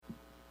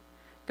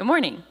Good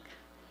morning.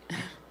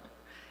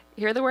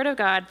 Hear the word of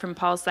God from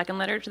Paul's second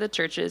letter to the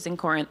churches in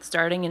Corinth,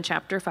 starting in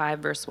chapter 5,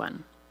 verse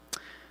 1.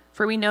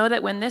 For we know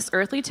that when this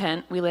earthly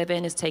tent we live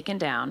in is taken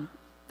down,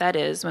 that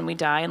is, when we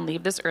die and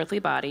leave this earthly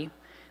body,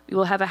 we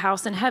will have a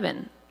house in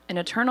heaven, an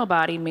eternal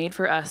body made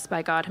for us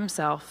by God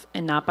himself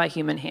and not by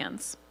human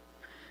hands.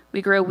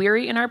 We grow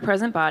weary in our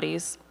present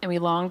bodies, and we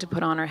long to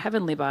put on our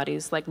heavenly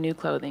bodies like new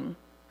clothing.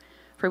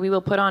 For we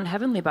will put on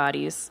heavenly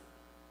bodies.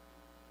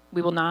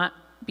 We will not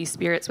be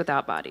spirits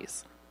without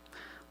bodies.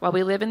 While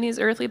we live in these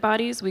earthly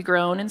bodies, we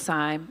groan and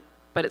sigh,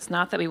 but it's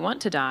not that we want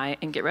to die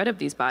and get rid of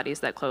these bodies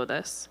that clothe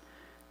us.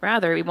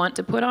 Rather, we want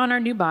to put on our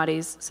new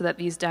bodies so that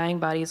these dying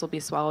bodies will be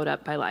swallowed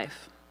up by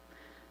life.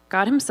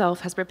 God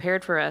himself has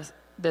prepared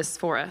this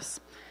for us,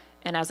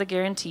 and as a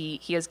guarantee,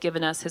 he has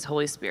given us his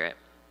Holy Spirit.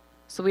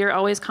 So we are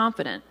always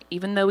confident,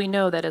 even though we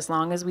know that as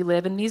long as we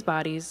live in these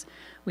bodies,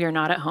 we are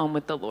not at home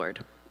with the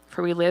Lord.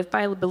 For we live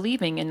by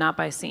believing and not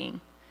by seeing.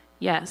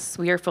 Yes,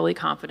 we are fully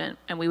confident,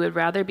 and we would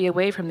rather be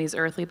away from these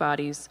earthly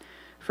bodies,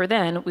 for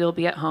then we will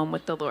be at home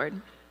with the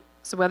Lord.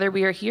 So whether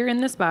we are here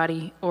in this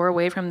body or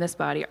away from this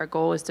body, our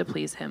goal is to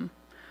please him.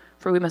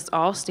 For we must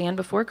all stand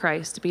before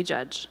Christ to be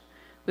judged.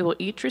 We will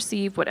each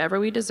receive whatever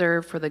we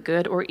deserve for the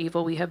good or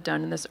evil we have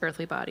done in this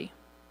earthly body.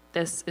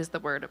 This is the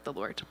word of the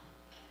Lord.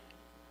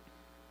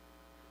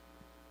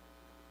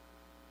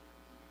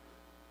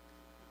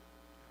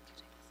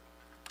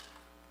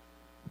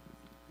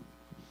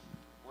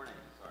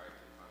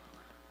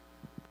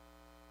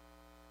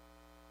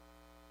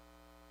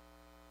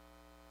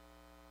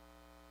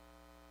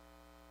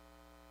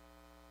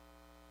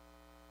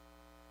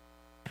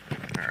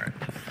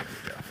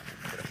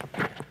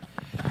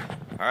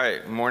 All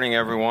right, good morning,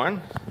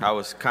 everyone. I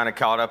was kind of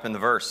caught up in the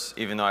verse,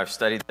 even though I've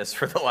studied this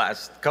for the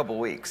last couple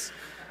weeks,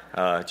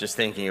 just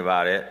thinking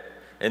about it.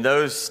 In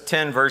those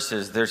 10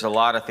 verses, there's a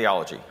lot of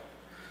theology.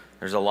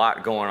 There's a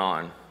lot going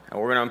on,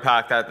 and we're going to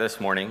unpack that this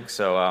morning.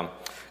 So,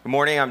 good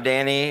morning, I'm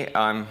Danny.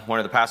 I'm one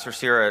of the pastors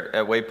here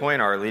at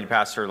Waypoint. Our lead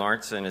pastor,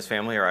 Lawrence, and his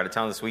family are out of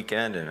town this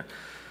weekend, and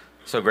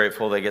so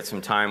grateful they get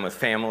some time with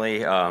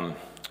family.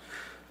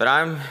 But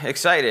I'm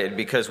excited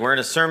because we're in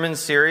a sermon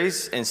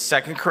series in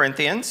 2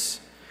 Corinthians,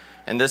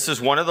 and this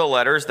is one of the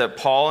letters that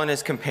Paul and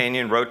his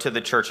companion wrote to the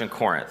church in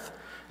Corinth,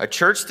 a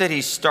church that he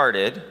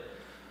started,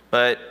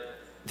 but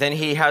then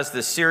he has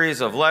this series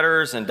of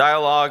letters and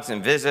dialogues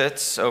and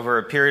visits over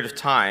a period of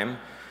time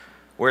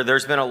where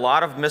there's been a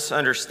lot of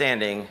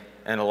misunderstanding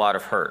and a lot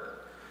of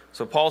hurt.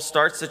 So Paul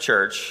starts the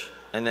church,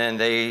 and then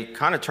they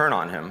kind of turn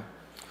on him.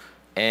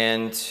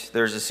 And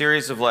there's a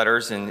series of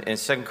letters, and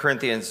 2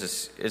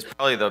 Corinthians is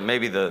probably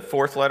maybe the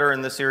fourth letter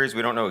in the series.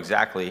 We don't know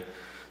exactly.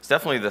 It's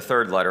definitely the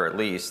third letter at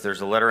least. There's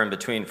a letter in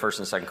between 1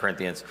 and 2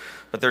 Corinthians.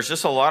 But there's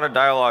just a lot of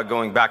dialogue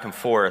going back and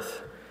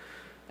forth.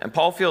 And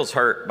Paul feels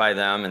hurt by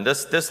them. And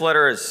this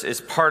letter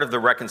is part of the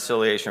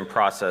reconciliation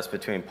process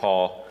between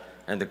Paul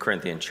and the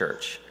Corinthian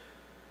church.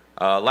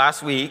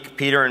 Last week,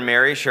 Peter and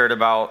Mary shared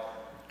about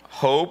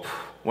hope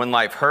when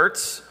life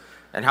hurts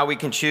and how we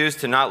can choose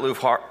to not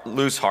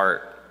lose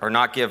heart or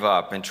not give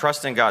up and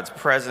trust in God's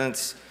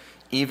presence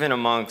even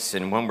amongst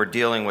and when we're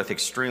dealing with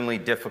extremely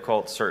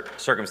difficult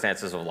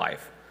circumstances of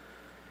life.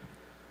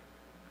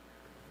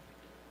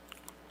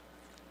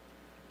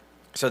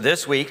 So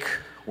this week,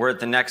 we're at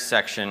the next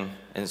section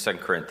in 2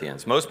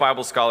 Corinthians. Most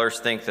Bible scholars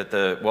think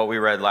that what we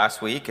read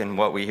last week and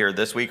what we hear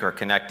this week are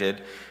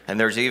connected, and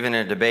there's even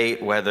a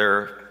debate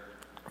whether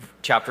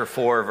chapter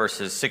 4,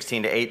 verses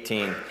 16 to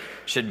 18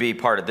 should be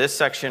part of this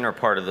section or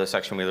part of the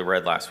section we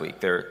read last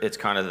week. It's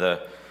kind of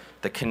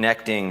the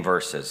connecting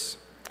verses.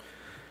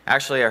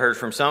 Actually, I heard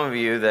from some of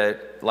you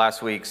that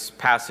last week's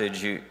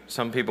passage,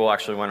 some people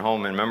actually went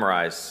home and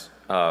memorized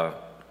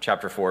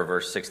chapter 4,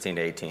 verse 16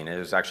 to 18. It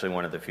was actually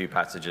one of the few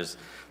passages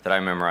that I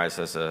memorized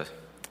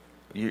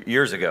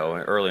years ago,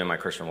 early in my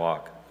Christian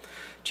walk.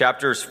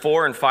 Chapters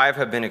 4 and 5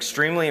 have been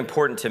extremely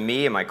important to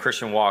me in my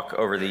Christian walk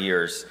over the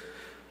years.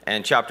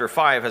 And chapter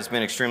 5 has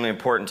been extremely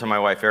important to my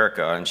wife,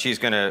 Erika. And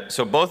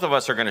so both of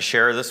us are going to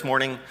share this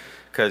morning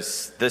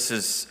because this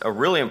is a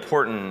really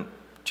important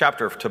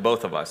chapter to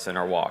both of us in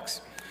our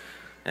walks.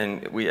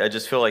 And I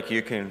just feel like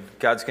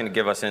God's going to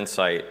give us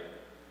insight,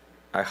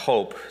 I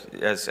hope,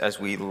 as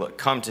we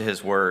come to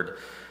his word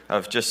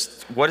of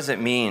just what does it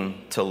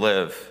mean to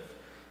live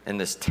in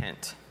this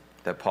tent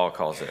that Paul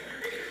calls it.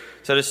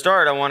 So to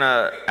start, I want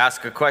to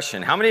ask a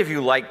question. How many of you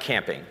like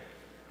camping?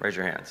 Raise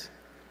your hands.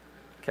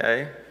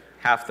 Okay,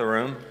 half the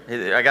room.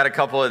 I got a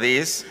couple of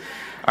these.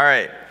 All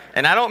right,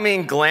 and I don't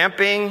mean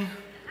glamping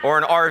or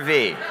an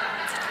RV,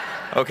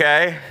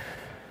 okay?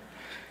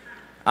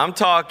 I'm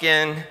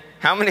talking,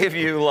 how many of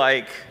you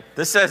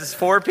this says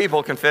 4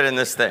 people can fit in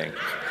this thing.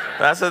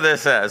 That's what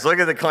this says. Look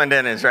at the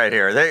Clendennans right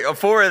here.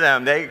 4 of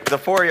them, the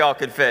 4 of y'all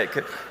could fit,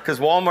 because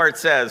Walmart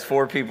says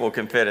 4 people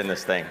can fit in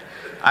this thing.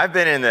 I've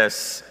been in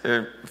this,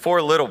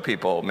 4 little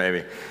people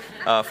maybe,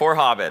 4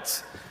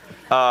 hobbits.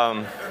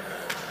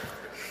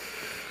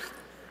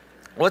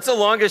 What's the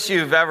longest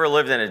you've ever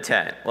lived in a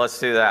tent? Let's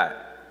do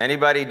that.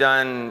 Anybody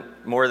done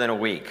more than a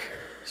week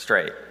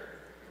straight?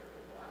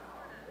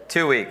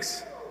 2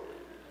 weeks.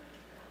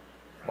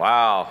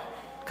 Wow.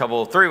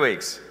 3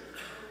 weeks.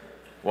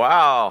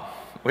 Wow.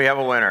 We have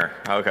a winner.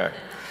 Okay.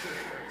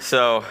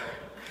 So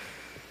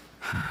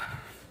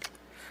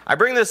I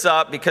bring this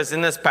up because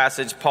in this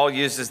passage, Paul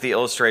uses the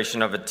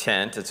illustration of a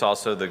tent. It's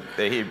also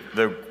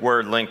the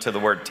word linked to the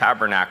word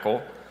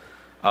tabernacle.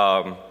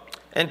 And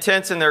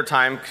tents in their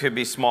time could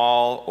be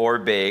small or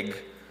big,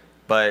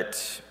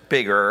 but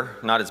bigger,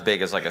 not as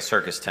big as like a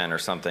circus tent or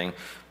something.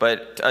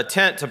 But a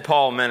tent to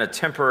Paul meant a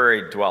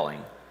temporary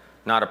dwelling,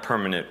 not a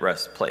permanent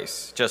rest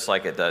place, just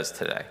like it does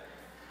today.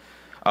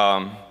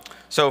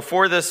 So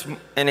for this,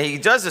 and he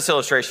does this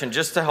illustration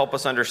just to help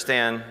us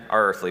understand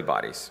our earthly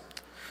bodies.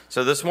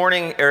 So this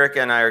morning,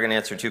 Erika and I are going to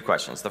answer 2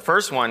 questions. The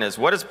first one is,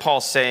 what is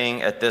Paul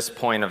saying at this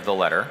point of the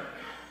letter?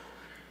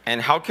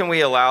 And how can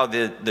we allow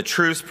the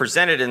truths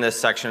presented in this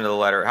section of the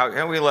letter, how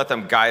can we let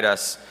them guide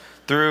us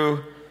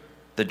through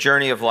the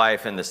journey of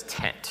life in this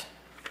tent?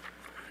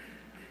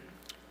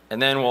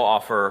 And then we'll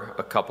offer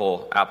a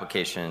couple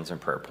applications and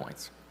prayer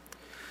points.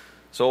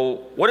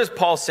 So what is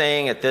Paul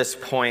saying at this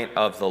point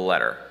of the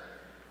letter?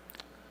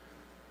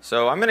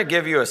 So I'm going to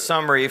give you a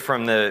summary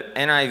from the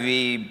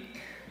NIV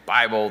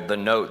Bible, the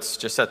notes,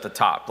 just at the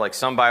top. Like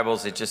some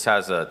Bibles, it just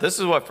has this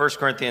is what 1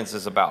 Corinthians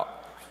is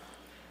about.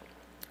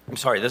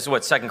 This is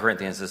what 2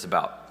 Corinthians is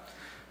about.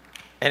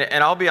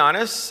 And I'll be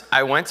honest,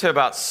 I went to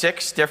about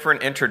 6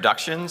 different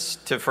introductions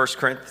to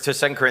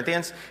 2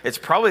 Corinthians. It's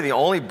probably the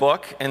only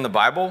book in the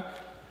Bible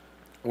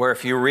where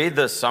if you read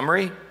the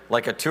summary,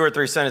 like a 2 or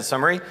 3 sentence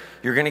summary,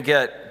 you're going to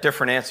get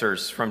different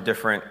answers from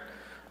different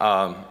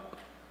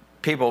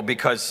people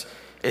because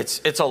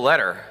it's a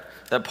letter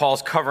that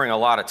Paul's covering a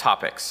lot of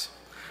topics.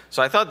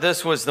 So I thought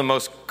this was the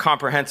most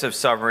comprehensive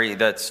summary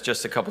that's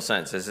just a couple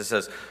sentences. It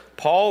says,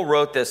 Paul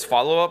wrote this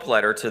follow-up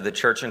letter to the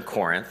church in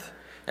Corinth,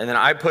 and then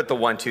I put the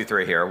 1, 2,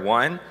 3 here.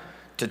 1,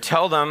 to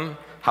tell them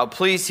how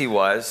pleased he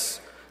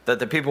was that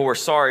the people were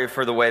sorry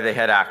for the way they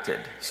had acted.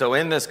 So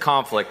in this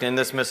conflict, in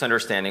this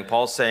misunderstanding,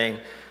 Paul's saying,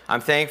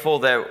 I'm thankful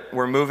that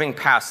we're moving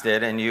past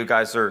it and you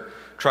guys are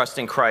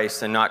trusting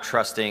Christ and not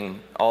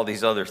trusting all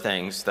these other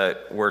things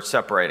that were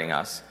separating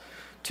us.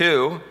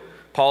 2,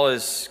 Paul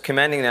is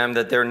commending them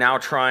that they're now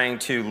trying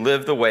to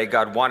live the way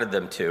God wanted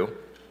them to.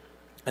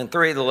 And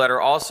 3, the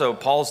letter also,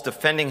 Paul's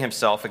defending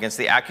himself against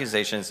the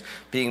accusations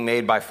being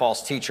made by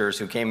false teachers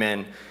who came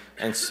in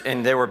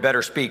and they were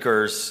better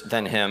speakers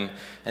than him.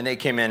 And they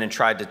came in and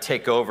tried to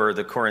take over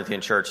the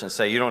Corinthian church and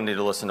say, you don't need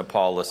to listen to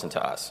Paul, listen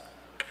to us.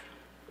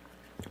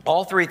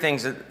 All three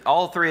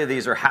of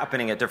these are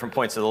happening at different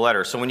points of the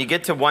letter. So when you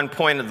get to one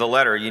point of the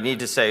letter, you need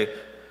to say,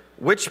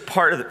 what's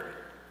Paul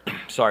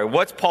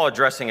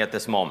addressing at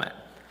this moment?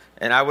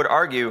 And I would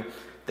argue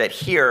that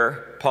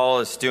here, Paul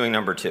is doing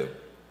number 2.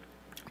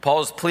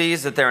 Paul is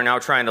pleased that they are now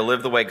trying to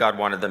live the way God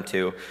wanted them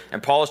to,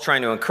 and Paul is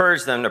trying to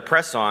encourage them to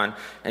press on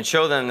and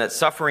show them that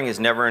suffering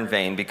is never in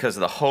vain because of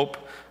the hope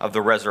of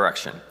the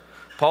resurrection.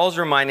 Paul is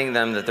reminding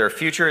them that their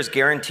future is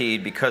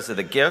guaranteed because of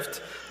the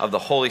gift of the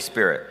Holy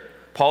Spirit.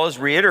 Paul is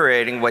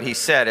reiterating what he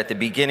said at the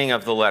beginning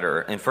of the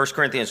letter. In 1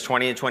 Corinthians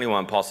 20 and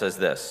 21, Paul says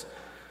this,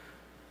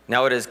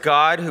 now it is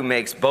God who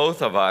makes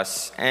both of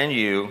us and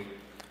you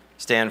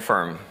stand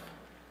firm.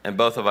 And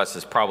both of us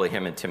is probably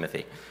him and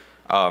Timothy,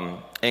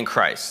 in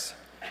Christ.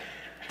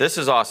 This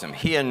is awesome.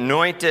 He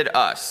anointed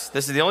us.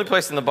 This is the only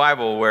place in the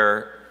Bible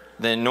where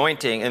the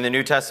anointing, in the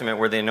New Testament,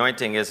 where the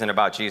anointing isn't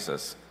about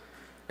Jesus.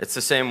 It's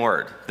the same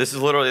word. This is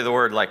literally the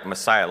word like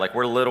Messiah, like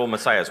we're little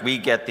messiahs. We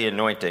get the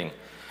anointing.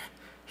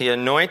 He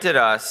anointed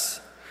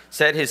us,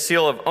 set his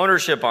seal of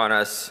ownership on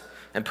us,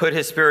 and put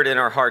his spirit in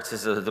our hearts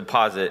as a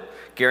deposit,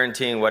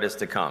 guaranteeing what is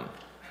to come.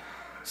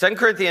 2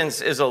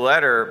 Corinthians is a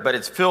letter, but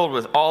it's filled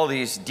with all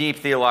these deep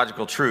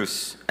theological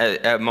truths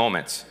at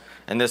moments.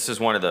 And this is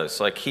one of those.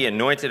 Like he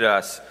anointed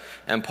us.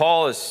 And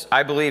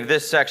I believe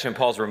this section,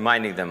 Paul's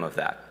reminding them of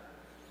that.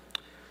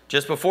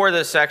 Just before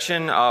this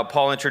section,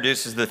 Paul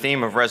introduces the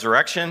theme of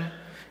resurrection.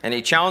 And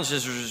he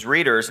challenges his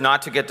readers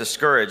not to get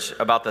discouraged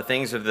about the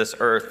things of this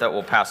earth that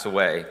will pass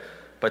away,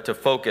 but to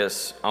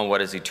focus on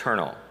what is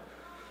eternal.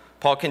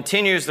 Paul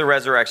continues the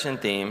resurrection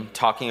theme,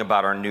 talking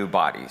about our new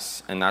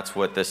bodies. And that's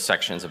what this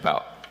section's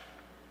about.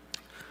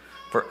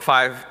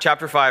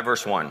 Chapter 5,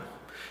 verse 1.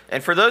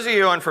 And for those of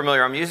you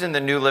unfamiliar, I'm using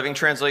the New Living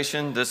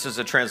Translation. This is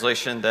a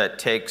translation that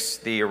takes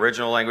the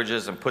original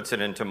languages and puts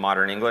it into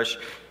modern English.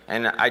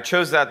 And I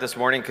chose that this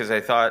morning because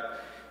I thought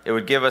it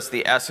would give us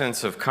the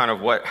essence of kind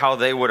of how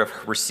they would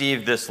have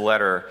received this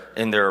letter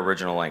in their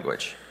original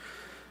language.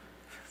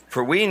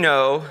 For we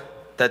know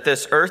that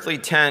this earthly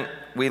tent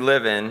we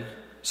live in,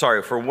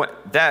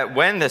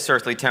 when this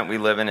earthly tent we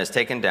live in is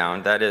taken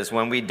down, that is,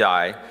 when we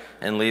die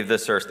and leave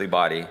this earthly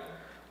body,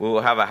 we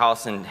will have a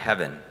house in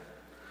heaven,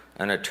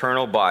 an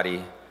eternal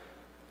body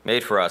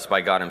made for us by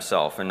God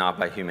himself and not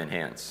by human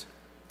hands.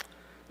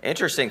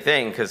 Interesting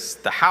thing, because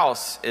the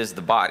house is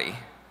the body.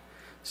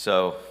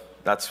 So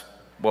that's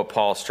what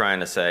Paul's trying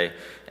to say.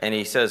 And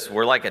he says,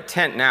 we're like a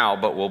tent now,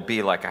 but we'll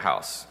be like a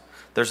house.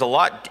 There's a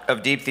lot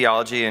of deep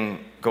theology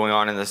going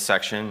on in this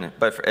section.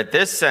 But at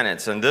this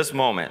sentence, in this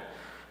moment,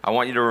 I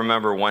want you to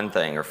remember one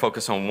thing or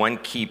focus on one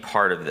key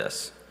part of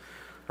this.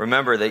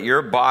 remember that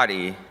your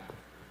body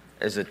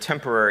is a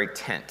temporary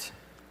tent,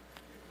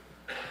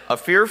 a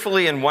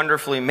fearfully and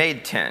wonderfully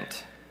made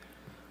tent,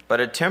 but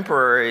a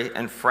temporary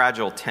and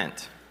fragile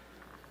tent.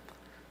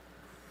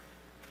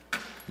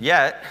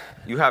 Yet,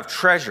 you have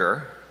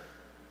treasure,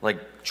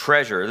 like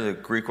treasure, the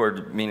Greek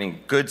word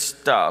meaning good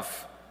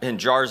stuff, in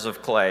jars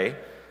of clay,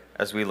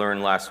 as we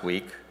learned last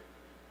week.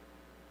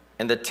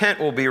 And the tent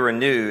will be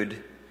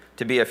renewed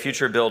to be a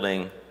future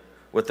building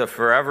with a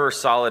forever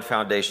solid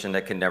foundation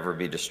that can never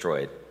be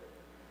destroyed.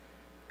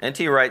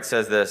 N.T. Wright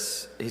says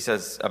this, he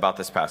says about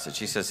this passage.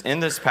 He says, in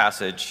this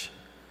passage,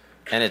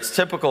 and it's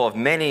typical of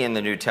many in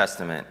the New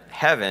Testament,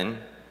 heaven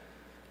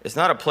is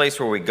not a place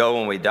where we go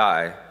when we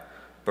die,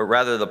 but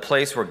rather the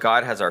place where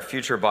God has our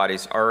future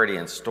bodies already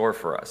in store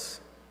for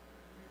us.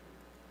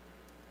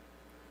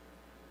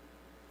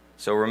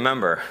 So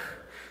remember,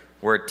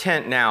 we're a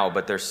tent now,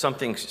 but there's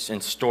something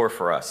in store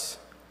for us.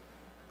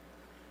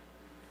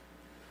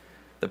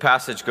 The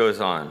passage goes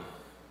on.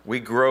 We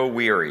grow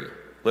weary.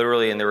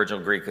 Literally in the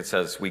original Greek, it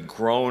says, we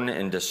groan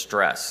in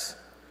distress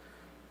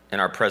in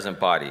our present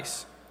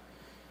bodies.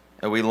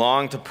 And we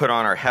long to put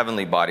on our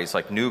heavenly bodies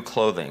like new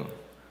clothing.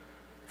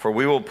 For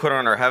we will put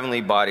on our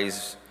heavenly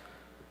bodies.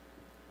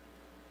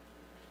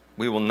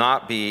 We will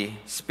not be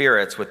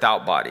spirits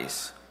without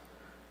bodies.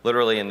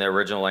 Literally in the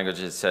original language,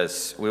 it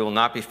says, we will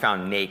not be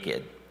found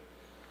naked.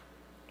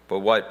 But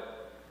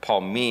what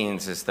Paul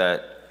means is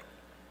that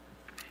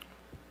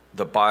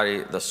the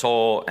body, the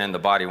soul and the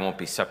body won't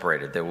be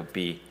separated. They will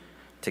be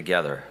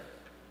together.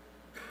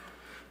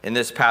 In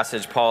this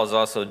passage, Paul is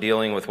also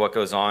dealing with what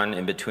goes on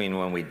in between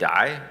when we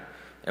die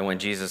and when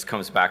Jesus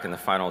comes back in the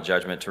final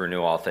judgment to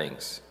renew all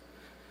things.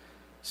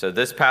 So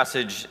this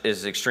passage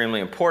is extremely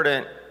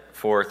important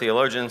for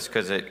theologians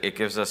because it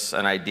gives us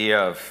an idea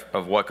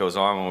of what goes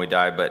on when we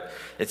die. But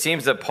it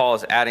seems that Paul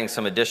is adding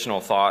some additional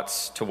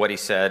thoughts to what he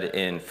said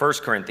in 1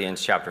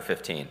 Corinthians chapter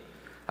 15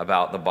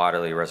 about the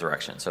bodily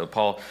resurrection. So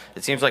Paul,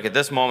 it seems like at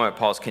this moment,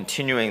 Paul's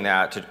continuing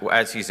that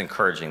as he's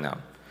encouraging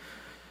them.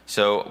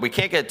 So we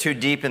can't get too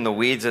deep in the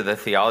weeds of the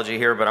theology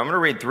here, but I'm going to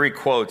read 3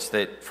 quotes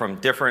that from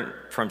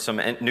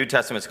some New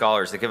Testament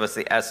scholars that give us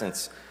the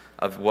essence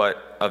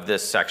of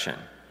this section.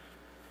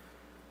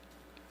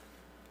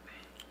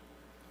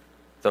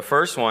 The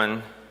first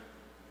one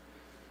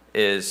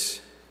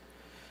is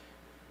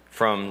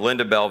from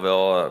Linda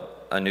Belleville,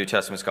 a New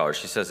Testament scholar.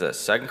 She says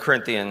this: 2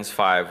 Corinthians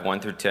 5, 1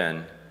 through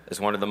 10 is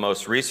one of the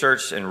most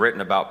researched and written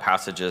about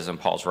passages in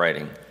Paul's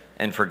writing,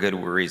 and for good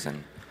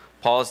reason.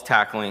 Paul is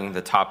tackling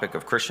the topic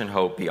of Christian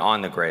hope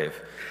beyond the grave,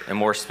 and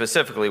more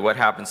specifically, what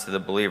happens to the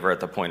believer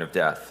at the point of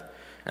death.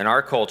 In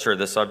our culture,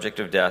 the subject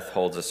of death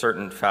holds a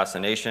certain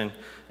fascination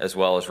as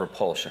well as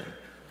repulsion.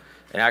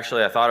 And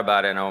actually, I thought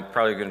about it, and I'm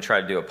probably going to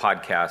try to do a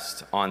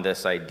podcast on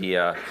this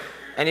idea,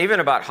 and even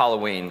about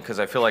Halloween, because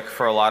I feel like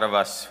for a lot of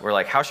us, we're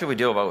like, how should we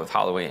deal with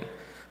Halloween?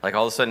 Like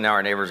all of a sudden now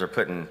our neighbors are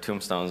putting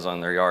tombstones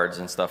on their yards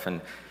and stuff,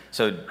 and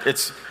so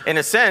it's, in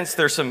a sense,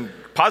 there's some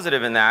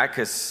positive in that,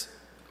 because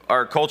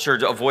our culture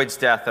avoids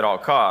death at all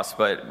costs,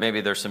 but maybe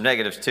there's some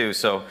negatives too,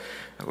 so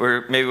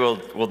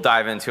we'll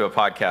dive into a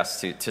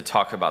podcast to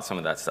talk about some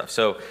of that stuff.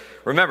 So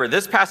remember,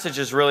 this passage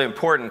is really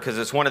important because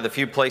it's one of the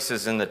few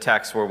places in the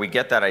text where we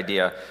get that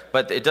idea,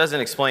 but it doesn't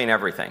explain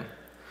everything.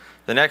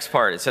 The next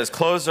part, it says,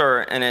 clothes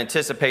are an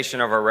anticipation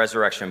of our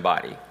resurrection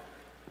body.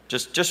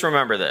 Just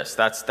remember this.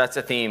 That's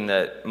a theme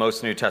that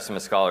most New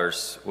Testament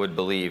scholars would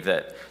believe,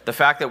 that the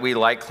fact that we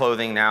like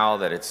clothing now,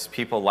 that it's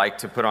people like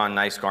to put on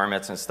nice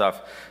garments and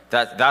stuff,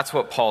 that's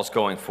what Paul's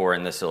going for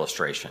in this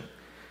illustration.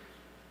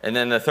 And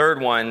then the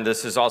third one,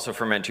 this is also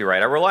from N.T.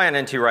 Wright. I rely on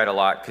N.T. Wright a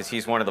lot because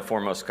he's one of the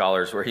foremost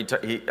scholars where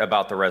he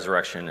about the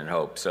resurrection and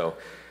hope. So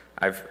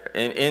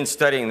in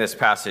studying this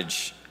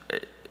passage,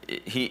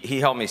 he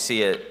helped me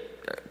see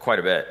it quite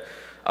a bit.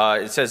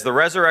 It says, the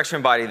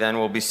resurrection body then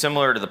will be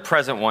similar to the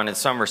present one in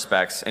some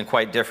respects and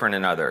quite different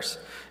in others.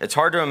 It's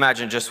hard to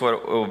imagine just what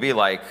it will be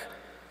like.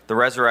 The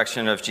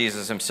resurrection of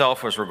Jesus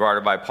himself was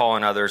regarded by Paul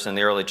and others in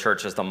the early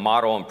church as the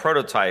model and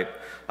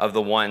prototype of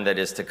the one that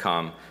is to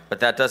come. But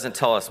that doesn't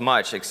tell us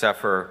much except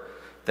for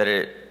that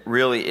it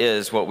really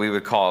is what we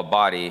would call a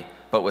body,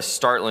 but with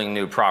startling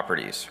new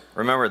properties.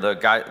 Remember,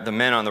 the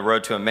men on the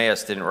road to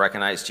Emmaus didn't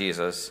recognize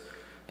Jesus.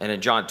 And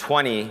in John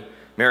 20,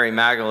 Mary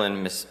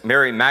Magdalene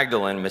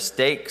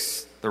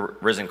mistakes the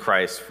risen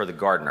Christ for the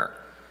gardener.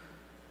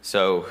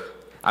 So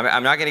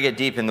I'm not going to get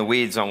deep in the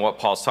weeds on what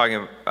Paul's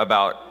talking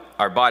about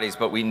our bodies,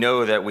 but we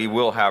know that we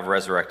will have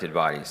resurrected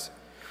bodies.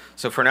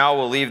 So for now,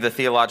 we'll leave the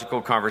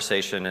theological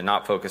conversation and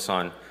not focus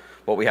on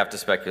what we have to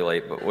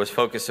speculate, but was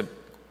focused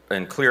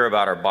and clear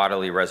about our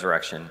bodily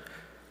resurrection.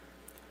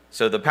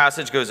 So the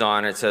passage goes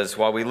on. It says,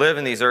 while we live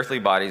in these earthly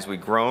bodies, we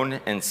groan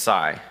and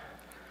sigh.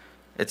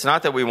 It's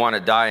not that we want to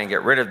die and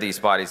get rid of these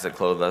bodies that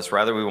clothe us.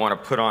 Rather, we want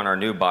to put on our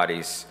new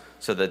bodies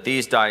so that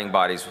these dying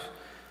bodies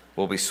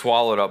will be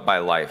swallowed up by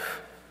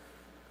life.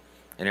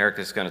 And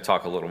Erika is going to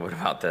talk a little bit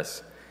about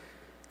this.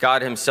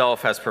 God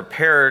himself has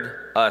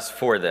prepared us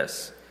for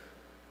this.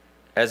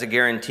 As a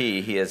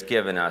guarantee, he has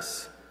given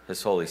us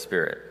his Holy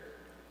Spirit.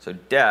 So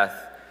death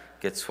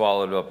get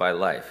swallowed up by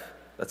life.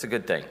 That's a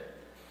good thing.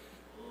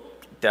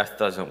 Death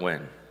doesn't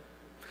win.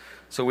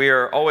 So we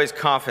are always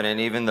confident,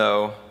 even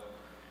though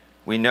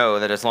we know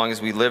that as long as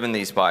we live in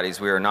these bodies,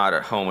 we are not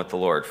at home with the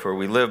Lord. For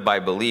we live by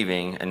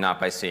believing and not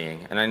by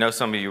seeing. And I know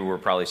some of you were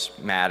probably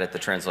mad at the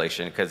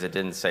translation because it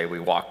didn't say we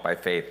walk by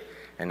faith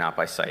and not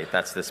by sight.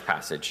 That's this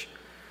passage.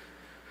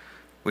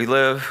 We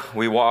live,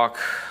 we walk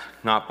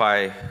not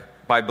by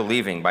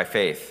believing, by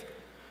faith,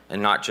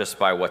 and not just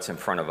by what's in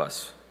front of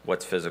us,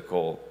 what's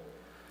physical.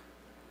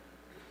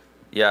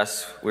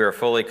 Yes, we are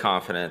fully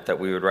confident that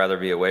we would rather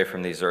be away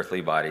from these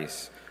earthly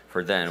bodies,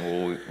 for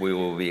then we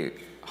will be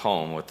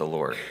home with the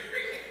Lord.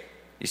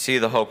 You see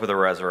the hope of the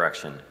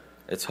resurrection.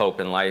 It's hope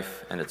in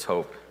life and it's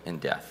hope in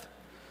death.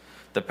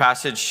 The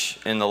passage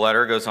in the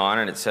letter goes on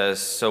and it says,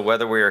 so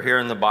whether we are here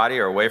in the body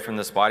or away from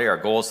this body, our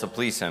goal is to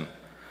please him.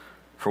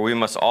 For we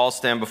must all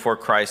stand before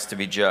Christ to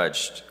be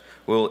judged.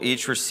 We will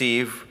each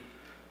receive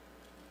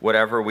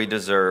whatever we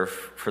deserve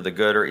for the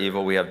good or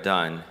evil we have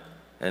done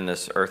in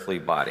this earthly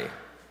body.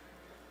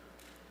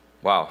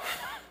 Wow,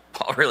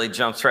 Paul really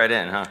jumps right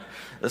in, huh?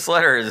 This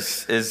letter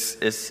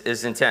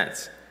is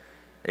intense.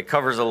 It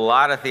covers a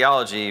lot of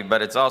theology,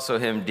 but it's also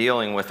him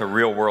dealing with a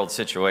real-world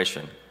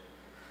situation.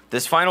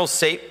 This final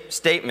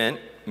statement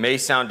may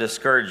sound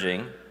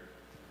discouraging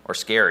or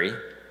scary,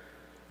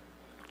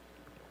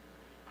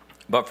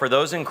 but for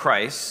those in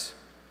Christ,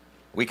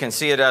 we can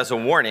see it as a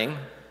warning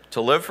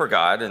to live for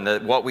God and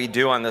that what we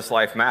do on this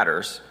life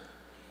matters,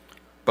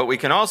 but we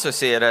can also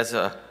see it as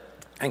an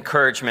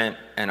encouragement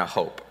and a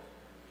hope.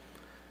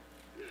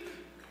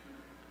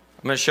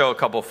 I'm going to show a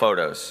couple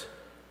photos.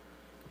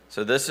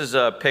 So this is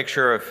a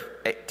picture of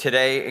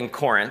today in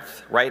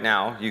Corinth. Right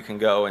now, you can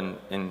go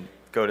and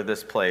go to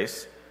this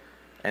place.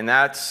 And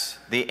that's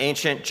the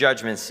ancient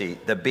judgment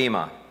seat, the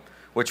Bema,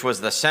 which was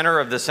the center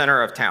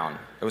of town.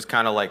 It was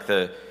kind of like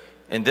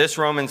in this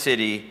Roman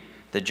city,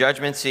 the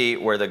judgment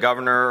seat where the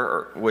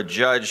governor would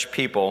judge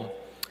people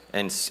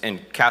and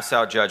cast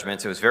out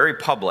judgments. It was very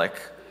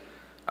public.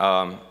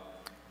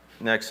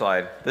 Next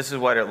slide. This is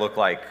what it looked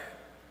like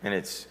in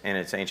its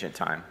ancient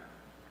time.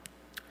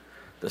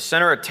 The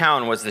center of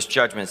town was this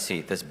judgment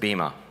seat, this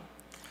Bema.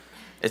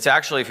 It's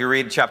actually, if you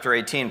read chapter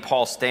 18,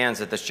 Paul stands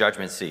at this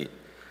judgment seat.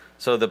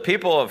 So the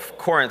people of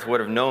Corinth would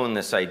have known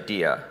this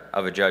idea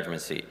of a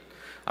judgment seat.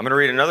 I'm going to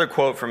read another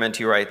quote from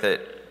N.T. Wright that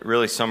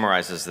really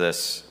summarizes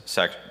this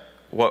section,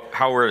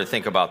 how we're to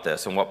think about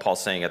this and what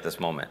Paul's saying at this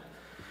moment.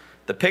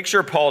 The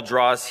picture Paul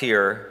draws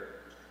here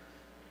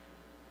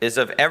is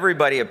of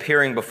everybody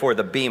appearing before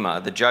the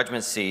Bema, the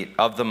judgment seat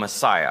of the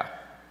Messiah.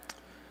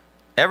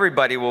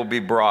 Everybody will be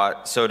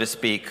brought, so to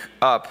speak,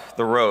 up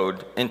the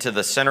road into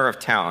the center of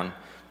town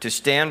to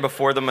stand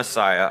before the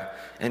Messiah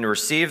and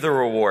receive the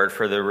reward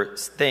for the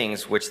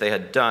things which they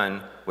had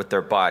done with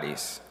their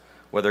bodies,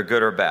 whether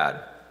good or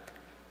bad.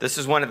 This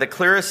is one of the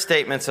clearest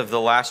statements of the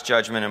last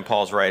judgment in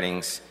Paul's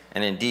writings,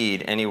 and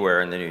indeed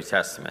anywhere in the New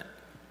Testament.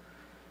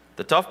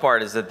 The tough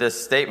part is that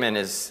this statement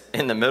is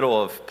in the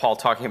middle of Paul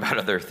talking about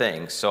other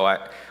things. So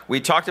we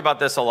talked about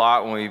this a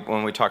lot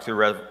when we talked through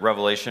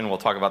Revelation. We'll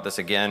talk about this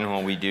again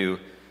when we do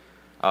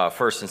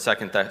 1st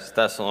and 2nd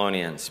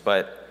Thessalonians.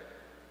 But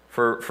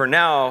for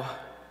now,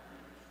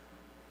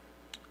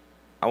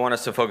 I want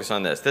us to focus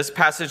on this. This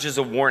passage is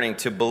a warning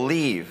to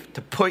believe,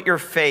 to put your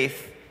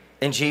faith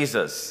in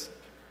Jesus.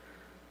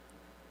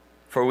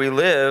 For we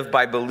live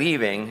by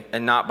believing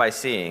and not by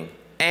seeing,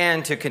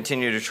 and to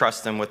continue to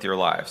trust him with your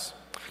lives.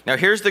 Now,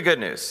 here's the good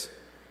news.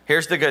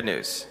 Here's the good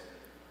news.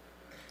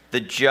 The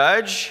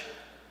judge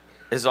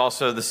is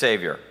also the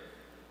Savior.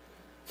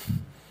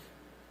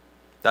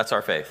 That's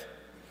our faith.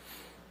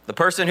 The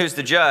person who's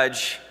the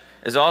judge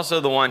is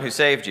also the one who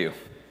saved you.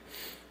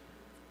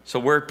 So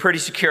we're pretty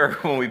secure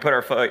when we put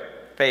our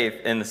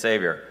faith in the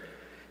Savior.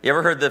 You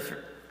ever heard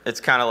it's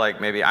kind of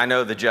like maybe, I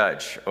know the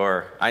judge,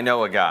 or I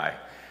know a guy.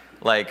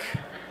 Like,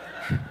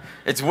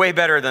 it's way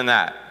better than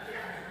that.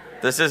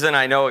 This isn't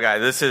I know a guy.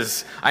 This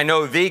is I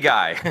know the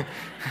guy.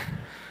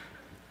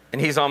 And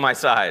he's on my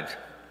side.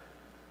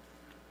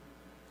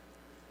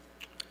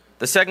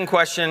 The second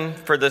question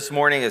for this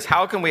morning is,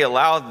 how can we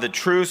allow the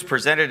truths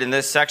presented in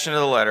this section of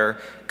the letter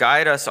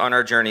guide us on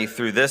our journey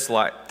through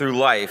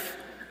life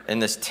in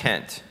this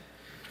tent?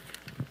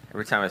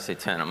 Every time I say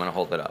tent, I'm going to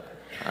hold it up.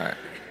 All right.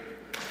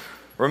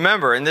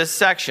 Remember, in this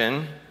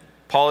section,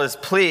 Paul is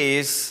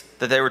pleased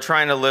that they were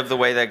trying to live the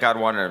way that God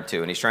wanted them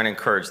to, and he's trying to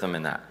encourage them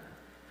in that.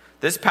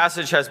 This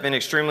passage has been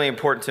extremely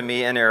important to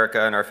me and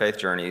Erika in our faith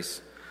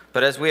journeys.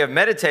 But as we have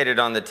meditated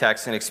on the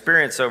text and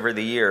experienced over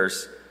the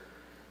years,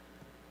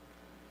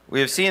 we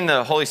have seen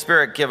the Holy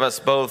Spirit give us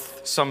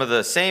both some of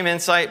the same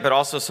insight, but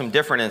also some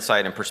different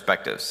insight and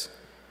perspectives.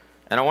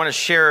 And I want to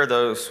share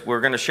those. We're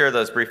going to share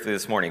those briefly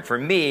this morning. For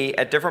me,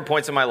 at different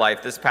points in my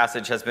life, this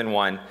passage has been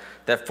one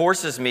that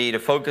forces me to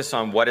focus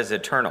on what is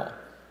eternal.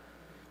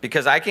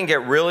 Because I can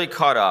get really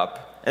caught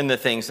up in the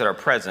things that are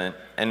present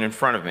and in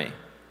front of me.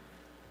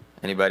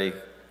 Anybody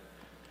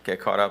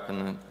get caught up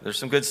in there's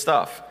some good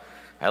stuff.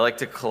 I like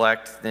to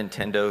collect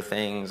Nintendo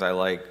things. I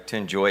like to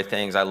enjoy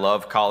things. I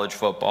love college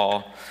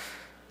football.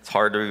 It's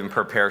hard to even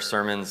prepare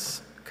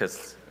sermons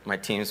because my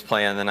team's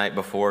playing the night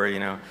before,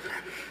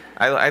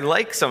 I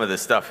like some of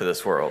this stuff of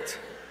this world.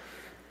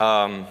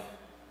 And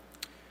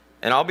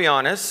I'll be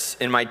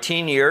honest, in my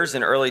teen years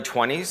and early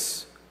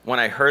 20s, when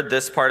I heard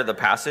this part of the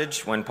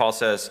passage, when Paul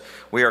says,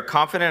 "We are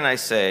confident, I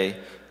say,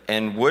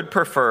 and would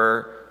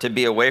prefer to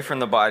be away from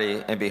the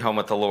body and be home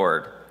with the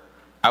Lord,"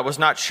 I was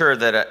not sure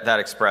that that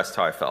expressed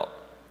how I felt.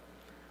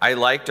 I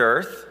liked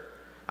earth.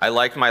 I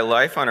liked my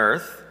life on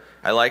earth.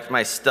 I liked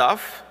my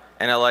stuff.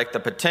 And I liked the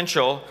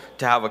potential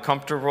to have a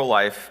comfortable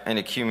life and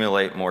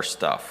accumulate more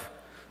stuff.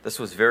 This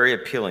was very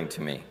appealing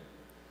to me.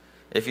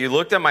 If you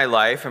looked at my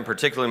life, and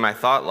particularly my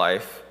thought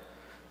life,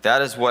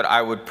 that is what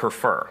I would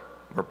prefer.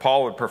 Or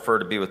Paul would prefer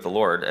to be with the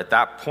Lord. At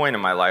that point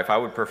in my life, I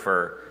would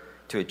prefer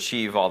to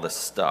achieve all this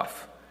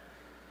stuff.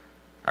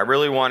 I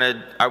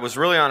was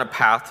really on a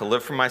path to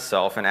live for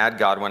myself and add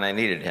God when I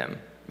needed him,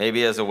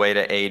 maybe as a way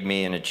to aid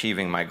me in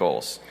achieving my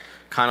goals,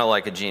 kind of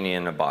like a genie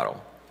in a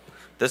bottle.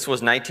 This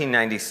was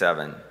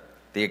 1997.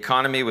 The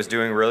economy was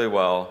doing really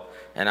well,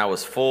 and I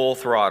was full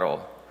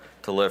throttle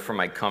to live for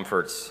my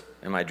comforts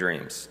and my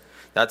dreams.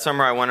 That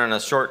summer, I went on a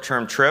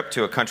short-term trip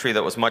to a country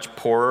that was much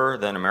poorer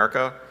than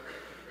America,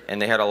 and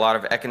they had a lot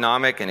of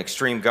economic and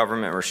extreme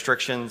government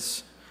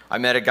restrictions. I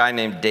met a guy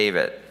named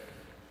David.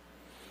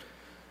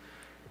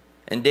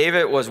 And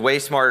David was way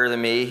smarter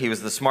than me. He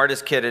was the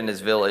smartest kid in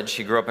his village.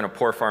 He grew up in a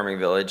poor farming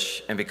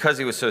village, and because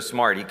he was so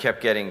smart, he kept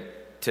getting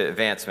to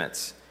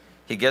advancements.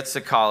 He gets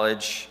to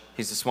college.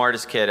 He's the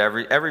smartest kid.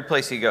 Every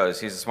place he goes,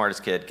 he's the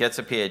smartest kid. Gets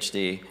a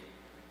PhD.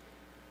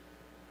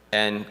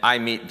 And I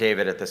meet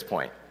David at this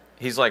point.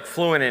 He's like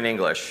fluent in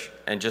English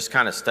and just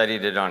kind of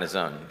studied it on his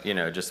own.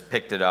 Just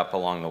picked it up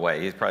along the way.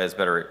 He probably has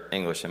better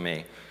English than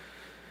me.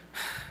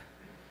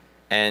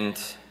 And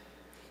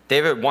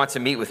David wants to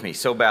meet with me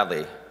so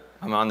badly.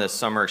 I'm on this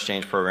summer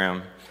exchange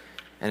program.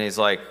 And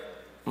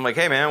I'm like,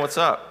 "Hey man, what's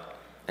up?"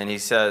 And he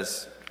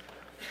says,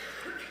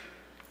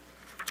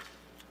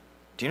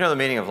 "Do you know the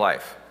meaning of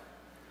life?"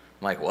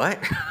 I'm like, "What?"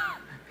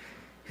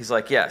 He's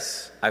like,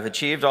 "Yes, I've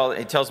achieved all."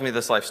 He tells me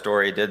this life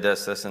story, did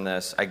this, and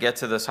this. I get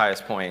to this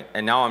highest point,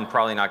 and now I'm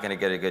probably not going to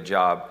get a good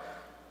job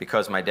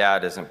because my dad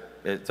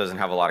doesn't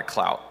have a lot of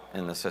clout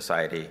in the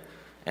society.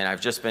 And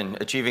I've just been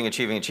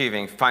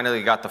achieving,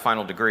 finally got the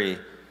final degree,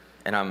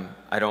 and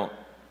I don't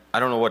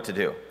know what to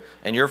do.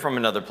 And you're from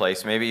another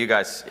place. Maybe you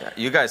guys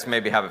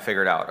maybe have it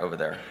figured out over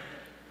there.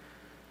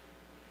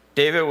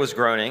 David was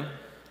groaning.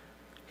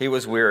 He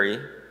was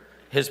weary.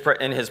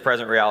 In his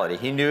present reality,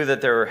 he knew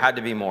that there had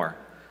to be more.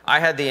 I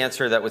had the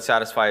answer that would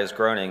satisfy his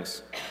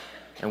groanings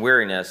and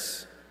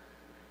weariness,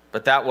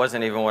 but that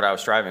wasn't even what I was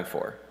striving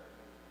for.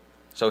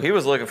 So he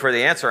was looking for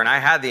the answer, and I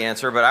had the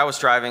answer, but I was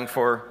striving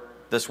for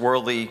this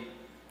worldly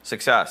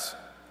success.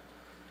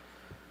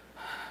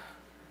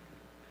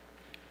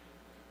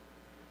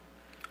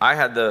 I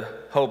had the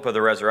hope of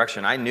the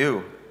resurrection. I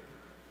knew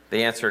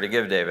the answer to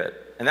give David,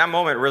 and that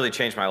moment really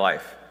changed my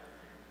life.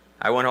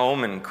 I went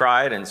home and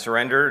cried and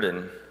surrendered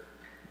and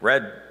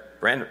read,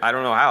 I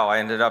don't know how, I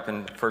ended up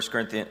in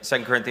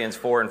 2 Corinthians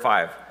 4 and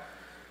 5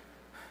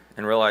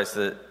 and realized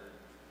that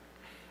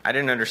I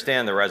didn't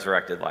understand the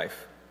resurrected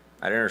life.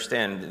 I didn't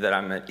understand that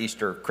I'm an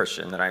Easter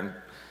Christian, that I'm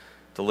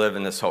to live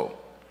in this hope.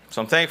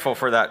 So I'm thankful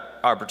for that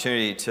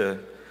opportunity to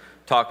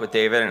talk with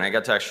David, and I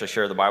got to actually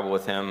share the Bible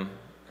with him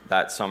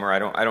that summer. I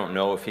don't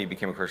know if he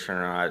became a Christian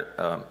or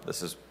not.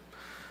 This is,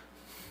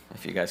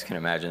 if you guys can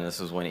imagine, this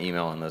is when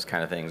email and those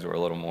kind of things were a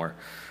little more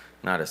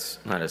not as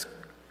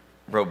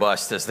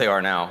robust as they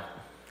are now.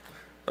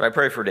 But I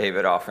pray for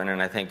David often,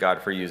 and I thank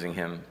God for using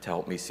him to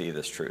help me see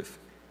this truth.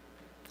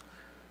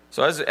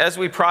 So as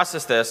we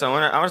process this, I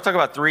want to talk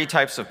about 3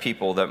 types of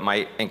people that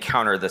might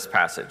encounter this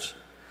passage.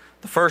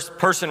 The first,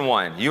 person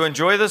 1, you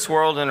enjoy this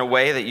world in a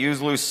way that you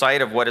lose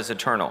sight of what is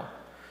eternal.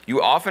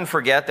 You often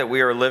forget that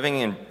we are living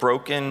in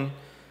broken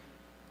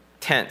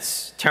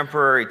tents,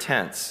 temporary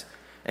tents,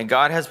 and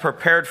God has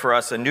prepared for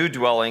us a new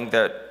dwelling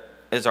that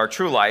is our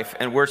true life,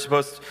 and we're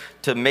supposed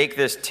to make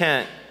this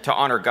tent to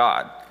honor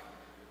God.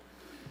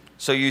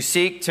 So you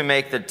seek to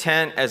make the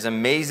tent as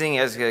amazing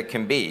as it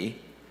can be,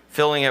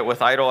 filling it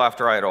with idol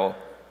after idol,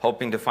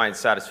 hoping to find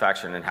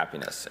satisfaction and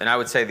happiness. And I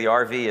would say the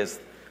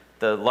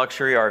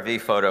luxury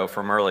RV photo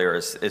from earlier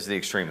is the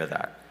extreme of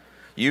that.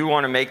 You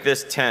want to make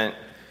this tent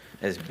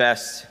as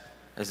best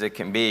as it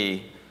can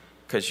be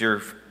because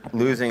you're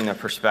losing the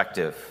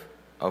perspective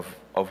of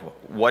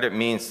what it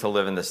means to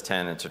live in this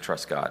tent and to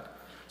trust God.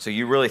 So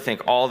you really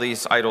think all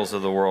these idols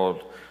of the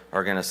world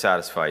are going to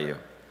satisfy you.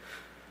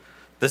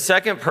 The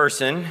second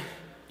person,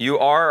 you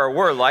are or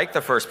were like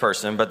the first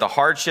person, but the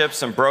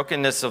hardships and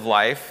brokenness of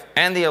life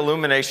and the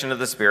illumination of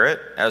the Spirit,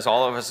 as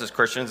all of us as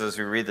Christians, as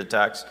we read the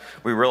text,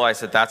 we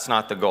realize that that's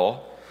not the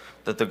goal,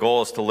 that the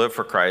goal is to live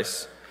for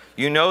Christ.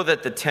 You know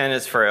that the tent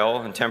is frail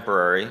and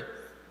temporary,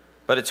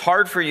 but it's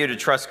hard for you to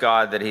trust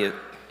God that He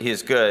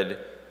is good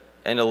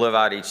and to live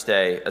out each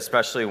day,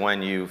 especially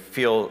when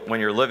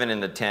you're living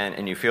in the tent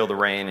and you feel the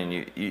rain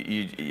and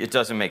it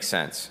doesn't make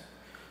sense.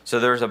 So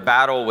there's a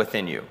battle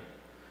within you.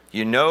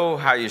 You know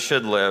how you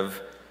should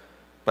live,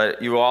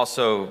 but you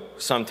also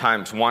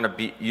sometimes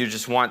you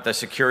just want the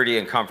security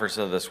and comforts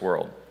of this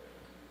world.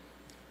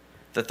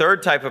 The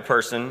third type of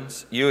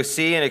persons, you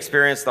see and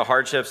experience the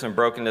hardships and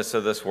brokenness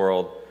of this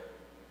world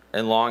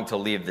and long to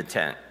leave the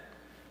tent.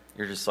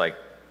 You're just like,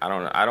 I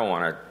don't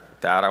want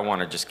that. I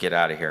want to just get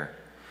out of here.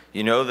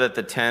 You know that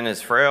the tent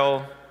is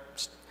frail,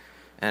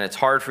 and it's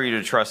hard for you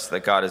to trust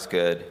that God is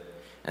good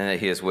and that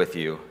he is with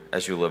you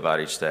as you live out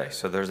each day.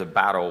 So there's a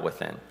battle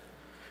within.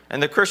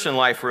 And the Christian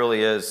life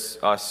really is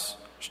us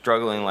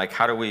struggling, like,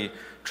 how do we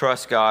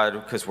trust God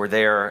because we're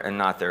there and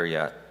not there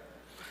yet?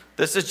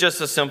 This is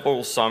just a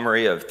simple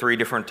summary of 3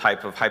 different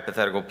types of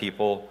hypothetical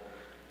people,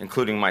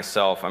 including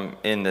myself. I'm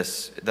in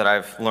this, that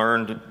I've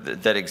learned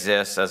that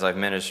exists as I've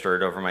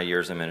ministered over my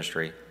years in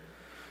ministry.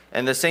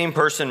 And the same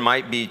person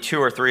might be 2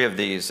 or 3 of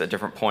these at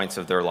different points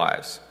of their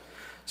lives.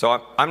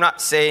 So I'm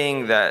not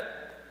saying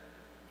that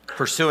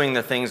pursuing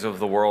the things of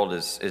the world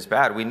is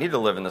bad. We need to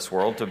live in this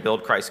world to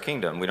build Christ's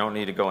kingdom. We don't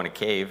need to go in a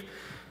cave.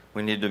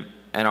 And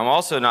I'm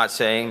also not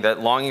saying that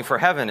longing for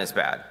heaven is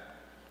bad.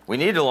 We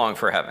need to long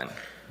for heaven,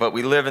 but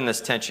we live in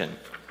this tension.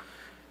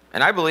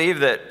 And I believe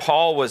that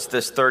Paul was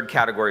this third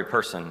category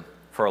person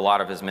for a lot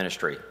of his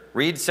ministry.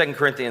 Read 2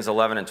 Corinthians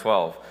 11 and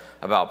 12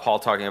 about Paul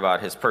talking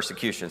about his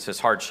persecutions, his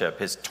hardship,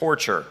 his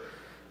torture,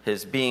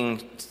 his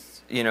being,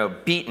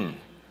 beaten.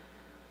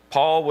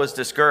 Paul was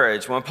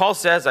discouraged. When Paul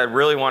says, I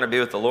really want to be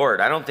with the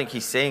Lord, I don't think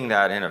he's saying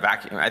that in a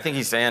vacuum. I think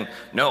he's saying,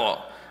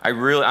 no,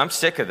 I'm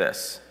sick of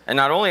this. And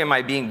not only am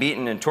I being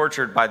beaten and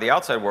tortured by the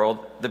outside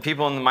world, the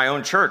people in my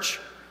own church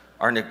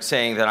are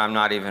saying that I'm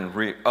not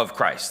even of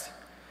Christ.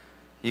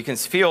 You can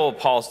feel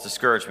Paul's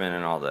discouragement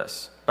in all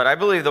this. But I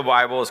believe the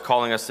Bible is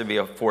calling us to be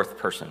a fourth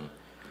person.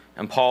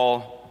 And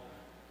Paul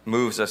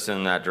moves us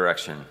in that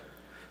direction.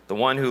 The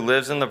one who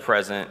lives in the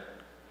present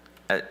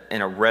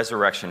in a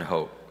resurrection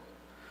hope.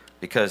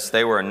 Because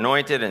they were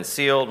anointed and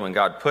sealed when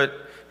God put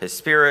his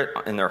spirit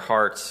in their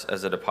hearts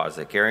as a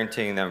deposit,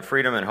 guaranteeing them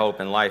freedom and hope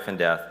in life and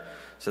death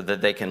so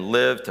that they can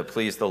live to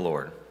please the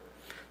Lord.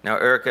 Now,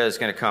 Erika is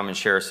going to come and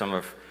share some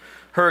of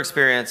her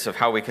experience of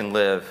how we can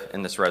live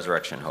in this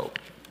resurrection hope.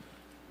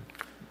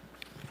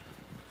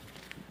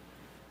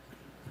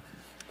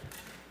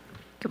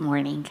 Good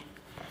morning.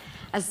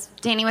 As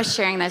Danny was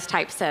sharing those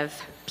types of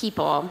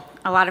people,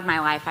 a lot of my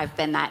life I've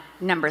been that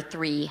number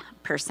 3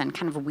 person,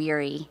 kind of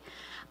weary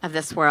of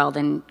this world,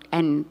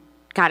 and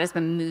God has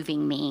been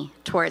moving me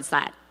towards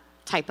that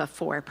type of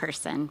 4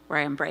 person where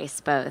I embrace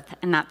both,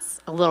 and that's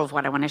a little of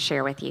what I want to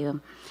share with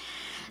you.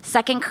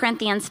 2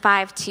 Corinthians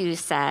 5:2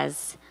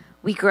 says,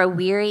 we grow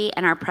weary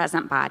in our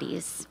present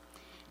bodies.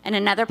 In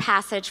another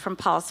passage from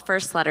Paul's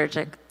first letter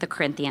to the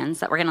Corinthians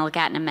that we're going to look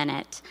at in a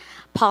minute,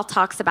 Paul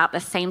talks about the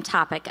same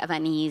topic of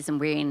unease and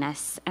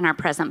weariness in our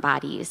present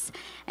bodies,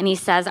 and he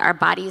says our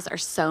bodies are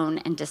sown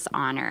in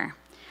dishonor,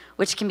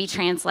 which can be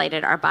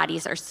translated, our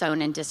bodies are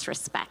sown in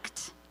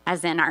disrespect,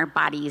 as in our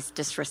bodies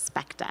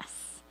disrespect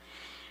us.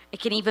 It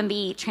can even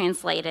be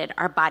translated,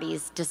 our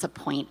bodies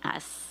disappoint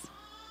us.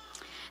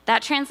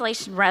 That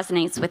translation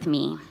resonates with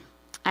me.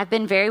 I've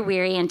been very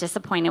weary and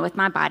disappointed with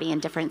my body in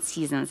different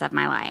seasons of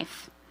my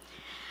life.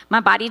 My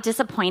body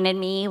disappointed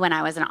me when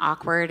I was an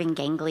awkward and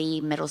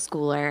gangly middle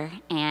schooler,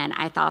 and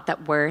I thought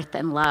that worth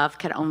and love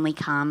could only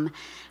come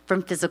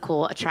from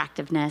physical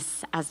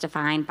attractiveness as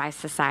defined by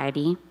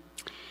society.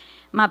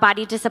 My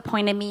body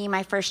disappointed me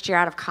my first year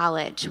out of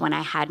college when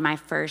I had my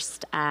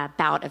first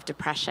bout of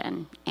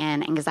depression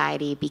and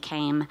anxiety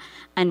became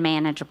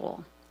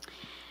unmanageable.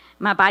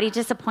 My body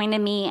disappointed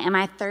me in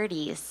my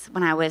 30s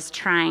when I was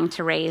trying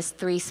to raise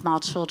 3 small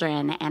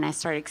children and I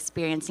started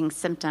experiencing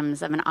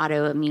symptoms of an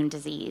autoimmune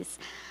disease,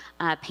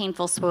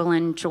 painful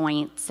swollen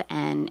joints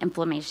and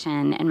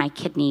inflammation in my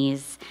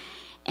kidneys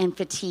and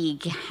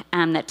fatigue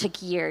that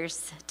took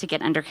years to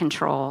get under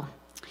control.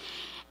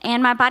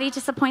 And my body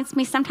disappoints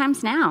me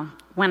sometimes now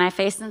when I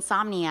face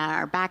insomnia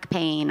or back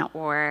pain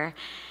or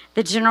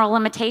the general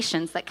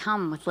limitations that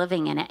come with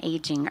living in an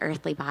aging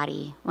earthly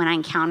body when I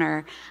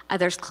encounter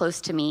others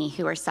close to me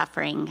who are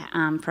suffering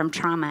from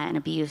trauma and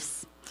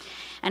abuse.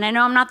 And I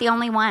know I'm not the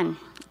only one.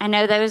 I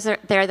know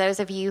there are those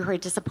of you who are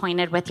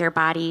disappointed with your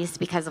bodies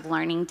because of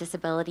learning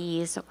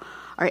disabilities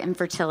or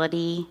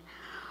infertility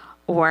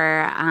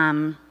or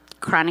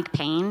chronic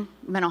pain,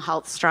 mental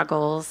health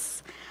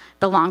struggles,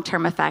 the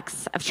long-term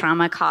effects of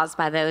trauma caused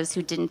by those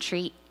who didn't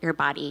treat your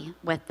body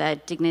with the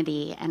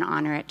dignity and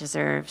honor it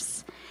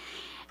deserves.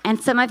 And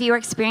some of you are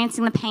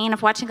experiencing the pain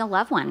of watching a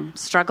loved one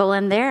struggle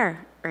in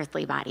their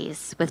earthly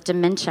bodies with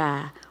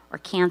dementia or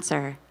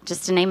cancer,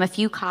 just to name a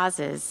few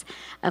causes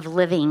of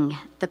living,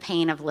 the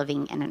pain of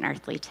living in an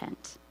earthly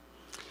tent.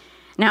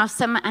 Now,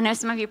 I know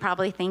some of you are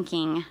probably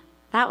thinking,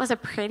 that was a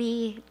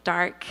pretty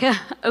dark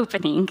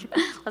opening.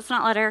 Let's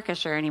not let Erika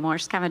share anymore.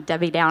 She's kind of a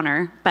Debbie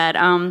Downer. But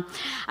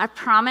I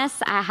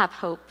promise I have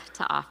hope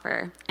to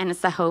offer, and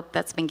it's the hope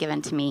that's been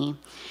given to me.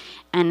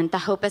 And the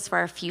hope is for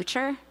our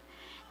future,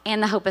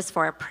 and the hope is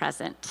for our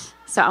present.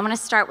 So I want to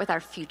start with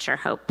our future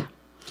hope.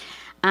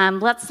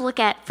 Let's look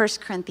at 1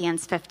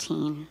 Corinthians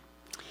 15.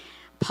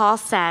 Paul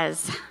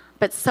says,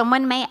 but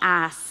someone may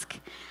ask,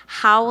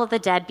 How will the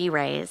dead be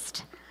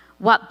raised?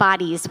 What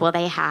bodies will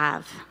they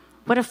have?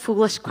 What a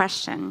foolish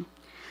question.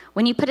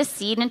 When you put a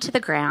seed into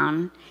the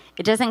ground,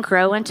 it doesn't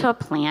grow into a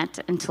plant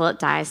until it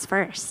dies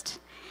first.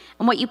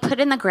 And what you put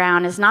in the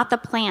ground is not the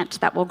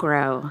plant that will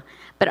grow,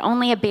 but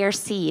only a bare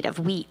seed of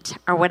wheat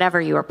or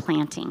whatever you are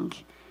planting.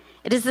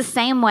 It is the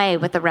same way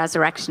with the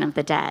resurrection of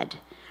the dead.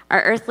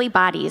 Our earthly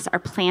bodies are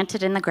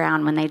planted in the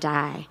ground when they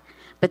die,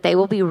 but they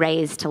will be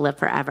raised to live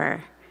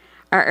forever.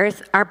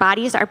 Our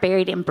bodies are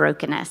buried in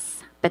brokenness,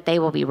 but they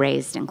will be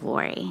raised in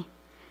glory.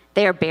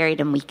 They are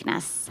buried in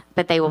weakness,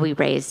 but they will be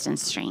raised in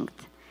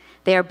strength.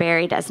 They are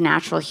buried as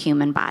natural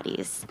human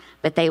bodies,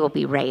 but they will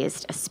be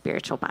raised as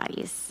spiritual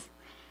bodies.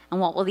 And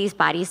what will these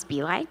bodies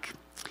be like?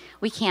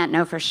 We can't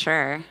know for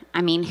sure.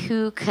 I mean,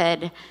 who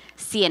could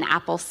see an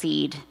apple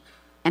seed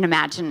and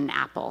imagine an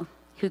apple?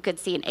 Who could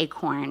see an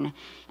acorn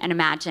and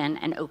imagine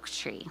an oak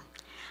tree?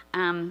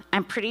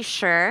 I'm pretty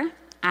sure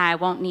I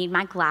won't need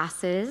my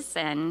glasses,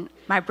 and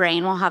my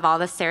brain will have all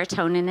the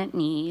serotonin it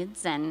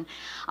needs, and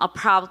I'll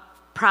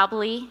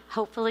probably,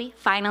 hopefully,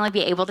 finally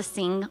be able to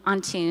sing on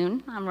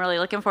tune. I'm really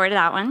looking forward to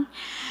that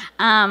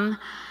one.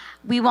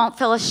 We won't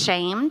feel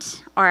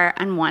ashamed or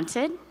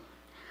unwanted.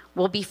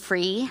 We'll be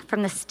free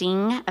from the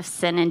sting of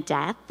sin and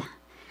death.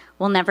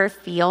 We'll never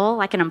feel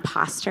like an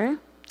imposter.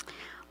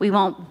 We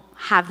won't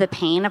have the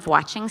pain of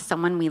watching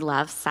someone we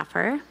love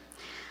suffer.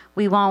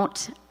 We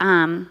won't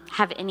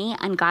have any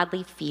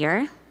ungodly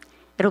fear.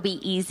 It'll be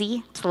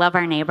easy to love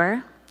our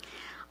neighbor.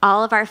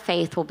 All of our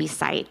faith will be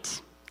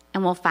sight,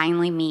 and we'll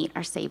finally meet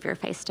our Savior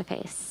face to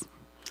face.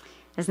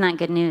 Isn't that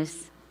good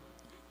news?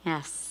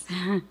 Yes.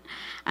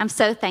 I'm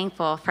so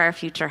thankful for our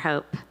future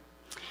hope.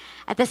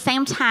 At the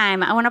same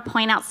time, I want to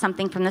point out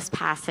something from this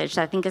passage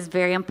that I think is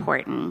very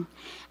important,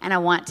 and I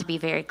want to be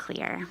very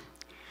clear.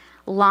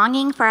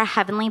 Longing for our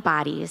heavenly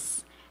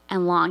bodies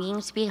and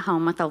longing to be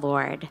home with the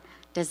Lord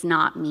does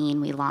not mean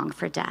we long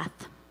for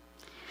death.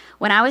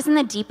 When I was in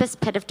the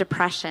deepest pit of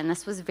depression,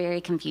 this was very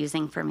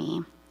confusing for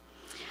me.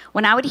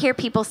 When I would hear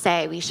people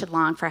say we should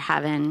long for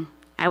heaven,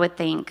 I would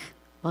think,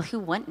 well, who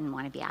wouldn't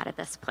want to be out of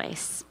this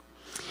place?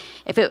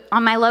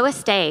 On my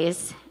lowest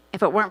days,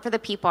 if it weren't for the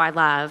people I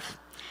love,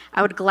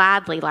 I would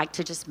gladly like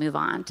to just move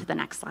on to the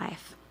next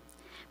life.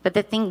 But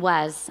the thing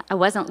was, I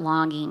wasn't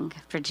longing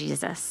for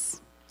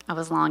Jesus. I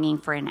was longing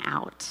for an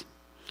out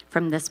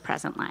from this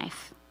present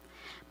life.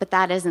 But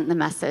that isn't the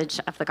message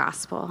of the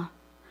gospel.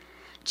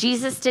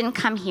 Jesus didn't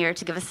come here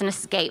to give us an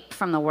escape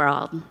from the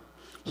world.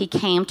 He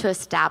came to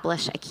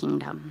establish a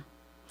kingdom,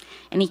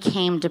 and he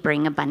came to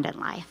bring abundant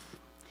life.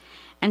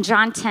 In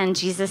John 10,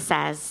 Jesus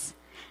says,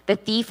 "The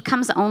thief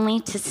comes only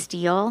to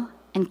steal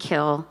and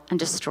kill and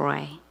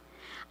destroy.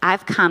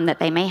 I've come that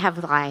they may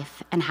have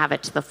life and have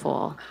it to the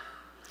full."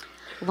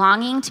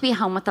 Longing to be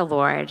home with the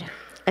Lord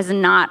is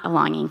not a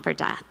longing for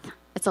death.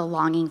 It's a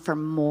longing for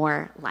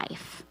more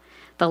life,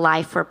 the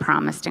life we're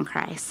promised in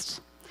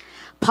Christ.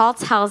 Paul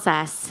tells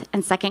us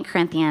in 2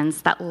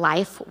 Corinthians that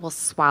life will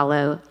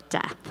swallow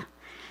death.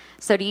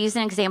 So to use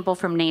an example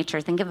from nature,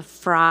 think of a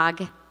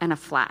frog and a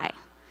fly.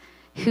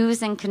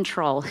 Who's in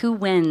control? Who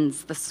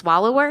wins, the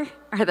swallower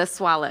or the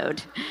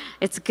swallowed?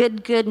 It's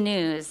good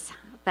news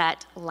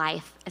that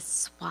life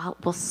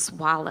will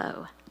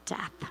swallow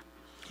death.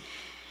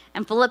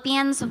 In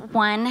Philippians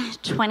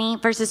 1,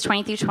 verses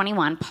 20 through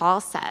 21,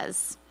 Paul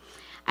says,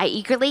 "I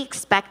eagerly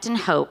expect and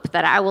hope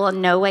that I will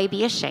in no way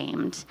be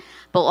ashamed,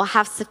 but will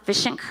have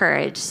sufficient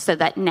courage so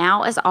that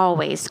now as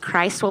always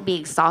Christ will be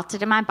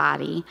exalted in my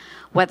body,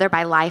 whether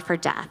by life or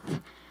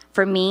death.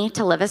 For me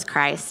to live as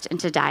Christ and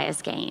to die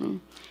as gain."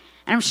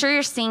 And I'm sure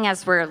you're seeing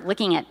as we're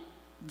looking at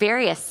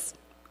various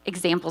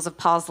examples of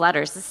Paul's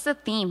letters, this is a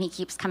theme he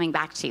keeps coming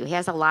back to. He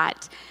has a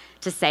lot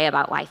to say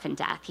about life and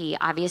death. He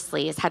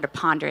obviously has had to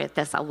ponder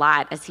this a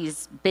lot as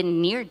he's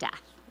been near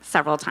death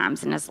several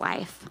times in his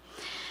life.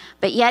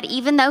 But yet,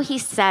 even though he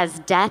says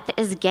death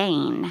is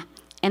gain,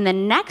 in the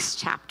next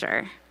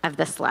chapter of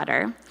this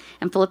letter,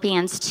 in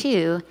Philippians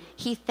 2,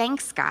 he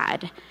thanks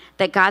God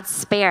that God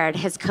spared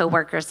his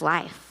co-worker's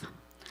life.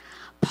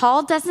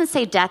 Paul doesn't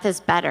say death is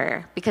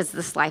better because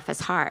this life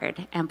is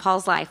hard, and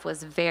Paul's life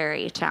was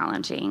very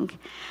challenging.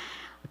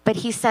 But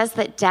he says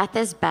that death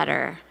is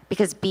better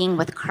because being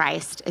with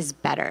Christ is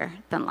better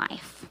than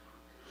life.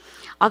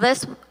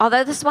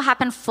 Although this will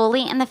happen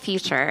fully in the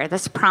future,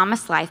 this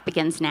promised life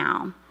begins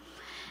now.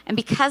 And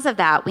because of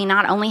that, we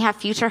not only have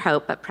future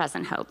hope, but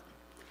present hope.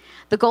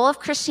 The goal of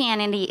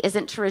Christianity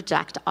isn't to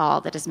reject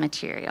all that is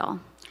material.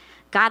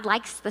 God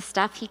likes the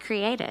stuff he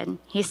created.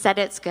 He said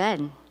it's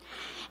good.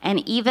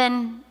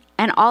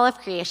 And all of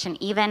creation,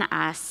 even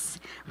us,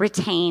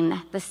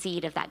 retain the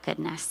seed of that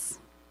goodness.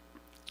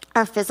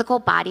 Our physical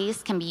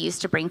bodies can be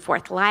used to bring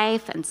forth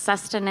life and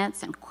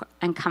sustenance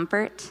and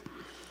comfort.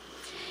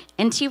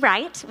 N.T.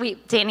 Wright,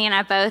 Danny and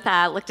I both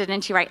looked at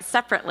N.T. Wright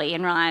separately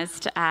and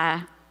realized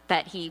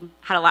that he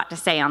had a lot to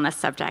say on this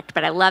subject,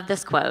 but I love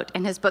this quote.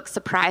 In his book,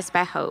 Surprised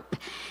by Hope,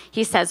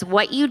 he says,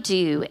 "What you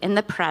do in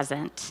the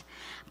present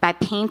by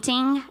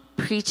painting,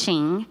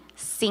 preaching,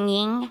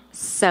 singing,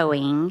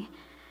 sewing,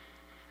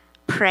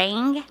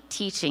 Praying,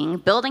 teaching,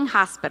 building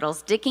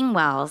hospitals, digging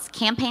wells,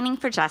 campaigning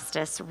for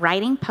justice,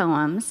 writing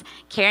poems,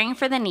 caring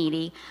for the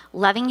needy,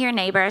 loving your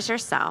neighbor as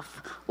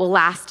yourself will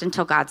last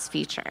until God's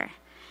future.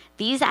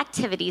 These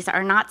activities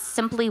are not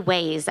simply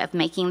ways of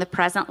making the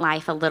present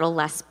life a little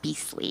less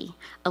beastly,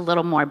 a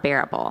little more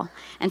bearable,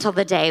 until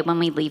the day when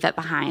we leave it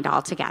behind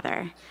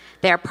altogether.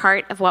 They are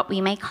part of what we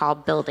may call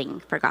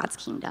building for God's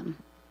kingdom.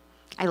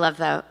 I love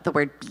the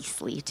word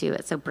beastly, too.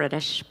 It's so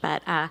British.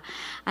 But I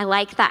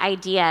like the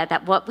idea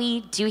that what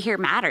we do here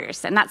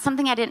matters. And that's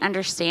something I didn't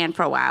understand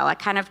for a while. I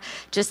kind of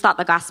just thought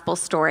the gospel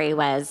story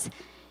was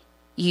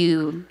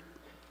you're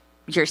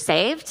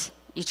saved,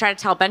 you try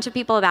to tell a bunch of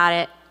people about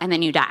it, and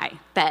then you die.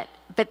 But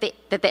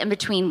the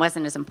in-between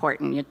wasn't as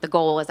important. The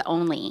goal was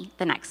only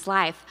the next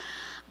life.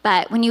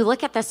 But when you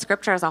look at the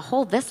scripture as a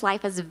whole, this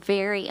life is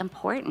very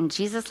important.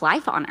 Jesus'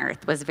 life on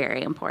earth was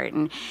very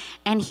important,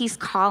 and he's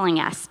calling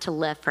us to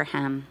live for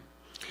him.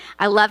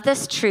 I love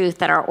this truth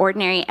that our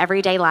ordinary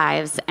everyday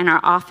lives and our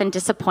often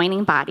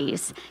disappointing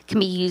bodies can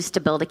be used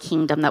to build a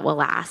kingdom that will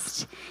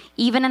last,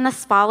 even in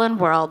this fallen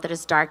world that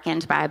is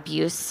darkened by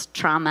abuse,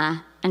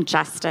 trauma,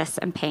 injustice,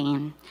 and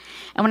pain.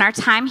 And when our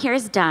time here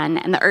is done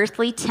and the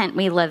earthly tent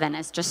we live in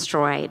is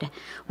destroyed,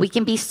 we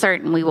can be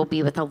certain we will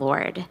be with the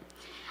Lord.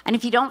 And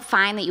if you don't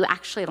find that you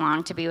actually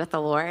long to be with the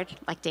Lord,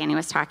 like Danny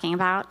was talking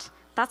about,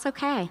 that's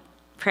okay.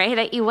 Pray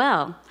that you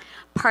will.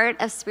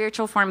 Part of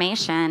spiritual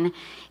formation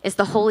is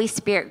the Holy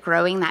Spirit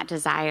growing that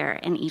desire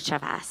in each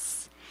of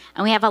us.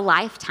 And we have a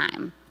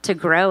lifetime to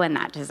grow in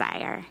that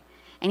desire.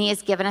 And he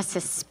has given us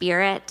his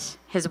Spirit,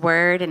 his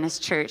word, and his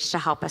church to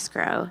help us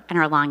grow in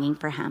our longing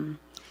for him.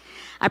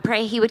 I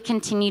pray he would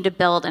continue to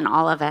build in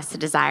all of us a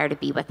desire to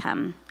be with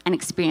him and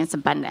experience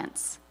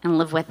abundance and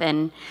live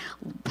within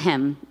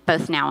him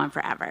both now and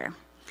forever.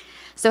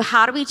 So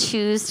how do we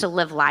choose to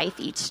live life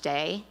each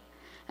day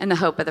in the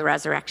hope of the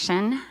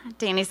resurrection?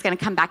 Danny's going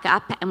to come back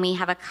up, and we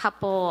have a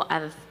couple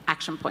of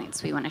action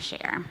points we want to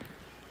share.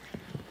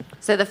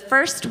 So the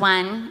first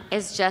one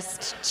is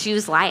just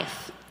choose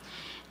life.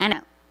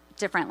 And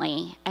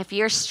differently, if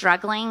you're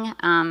struggling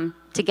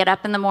to get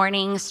up in the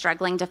morning,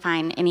 struggling to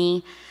find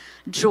any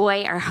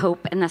joy or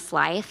hope in this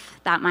life,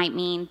 that might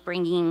mean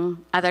bringing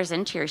others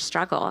into your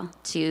struggle,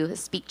 to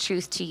speak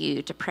truth to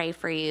you, to pray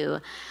for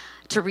you,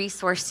 to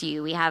resource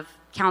you. We have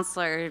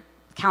counselors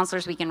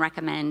we can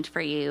recommend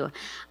for you,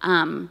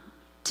 to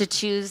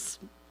choose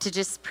to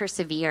just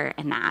persevere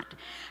in that.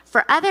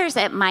 For others,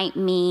 it might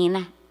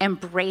mean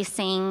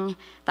embracing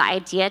the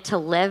idea to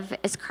live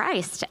as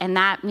Christ, and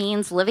that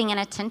means living in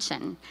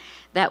attention,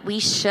 that we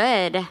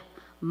should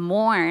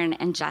mourn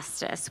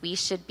injustice. We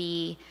should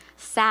be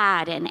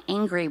sad and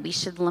angry. We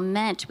should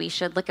lament. We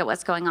should look at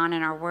what's going on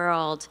in our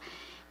world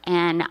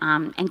and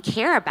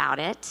care about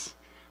it.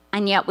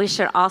 And yet we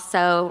should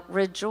also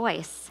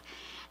rejoice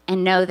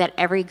and know that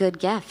every good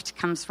gift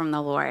comes from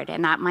the Lord.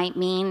 And that might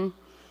mean,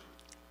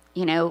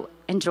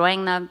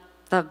 enjoying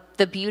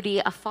the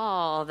beauty of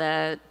fall,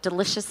 the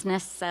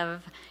deliciousness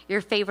of your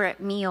favorite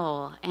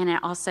meal. And it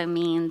also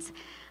means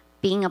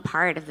being a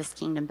part of this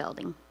kingdom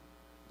building.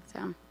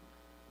 So.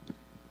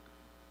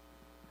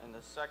 And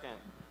the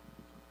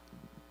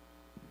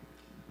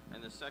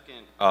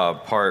second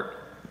part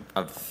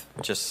of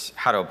just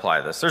how to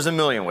apply this, there's a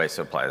million ways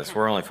to apply this.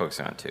 We're only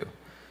focusing on two,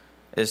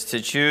 is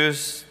to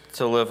choose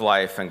to live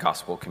life in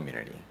gospel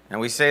community. And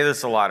we say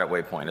this a lot at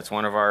Waypoint. It's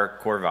one of our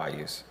core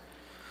values.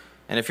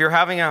 And if you're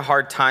having a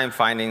hard time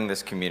finding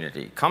this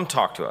community, come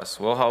talk to us.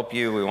 We'll help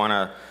you. We want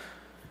to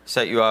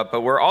set you up.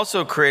 But we're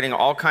also creating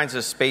all kinds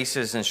of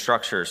spaces and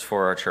structures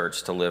for our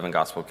church to live in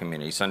gospel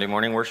community. Sunday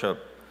morning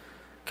worship,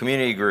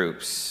 community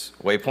groups,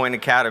 Waypoint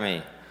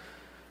Academy,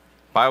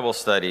 Bible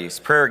studies,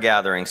 prayer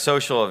gatherings,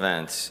 social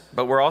events.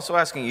 But we're also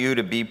asking you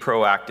to be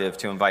proactive,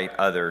 to invite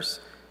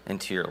others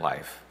into your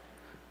life.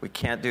 We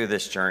can't do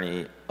this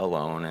journey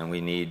alone, and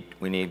we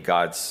need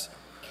God's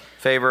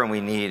favor, and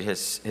we need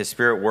his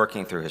Spirit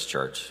working through his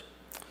church.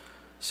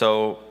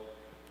 So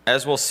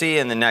as we'll see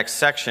in the next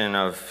section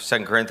of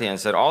 2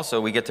 Corinthians, that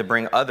also we get to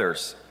bring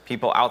others,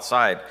 people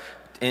outside,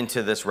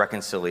 into this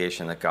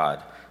reconciliation that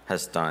God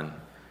has done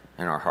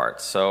in our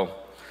hearts. So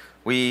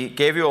we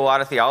gave you a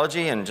lot of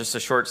theology in just a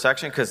short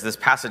section because this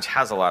passage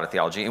has a lot of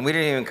theology, and we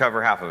didn't even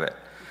cover half of it.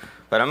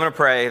 But I'm going to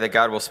pray that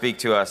God will speak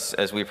to us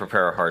as we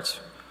prepare our hearts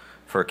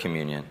for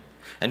communion.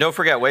 And don't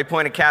forget,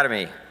 Waypoint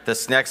Academy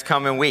this next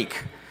coming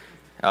week.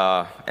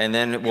 And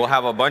then we'll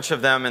have a bunch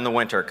of them in the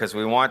winter because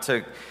we want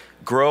to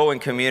grow in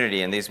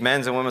community and these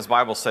men's and women's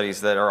Bible studies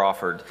that are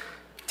offered.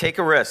 Take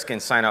a risk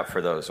and sign up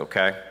for those,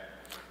 okay?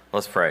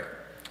 Let's pray.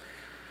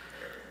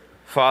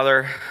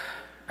 Father,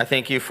 I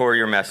thank you for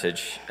your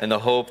message and the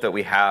hope that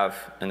we have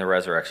in the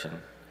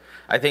resurrection.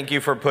 I thank you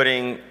for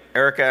putting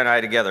Erika and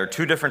I together,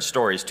 two different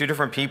stories, two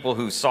different people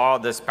who saw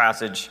this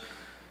passage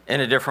in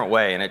a different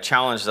way, and it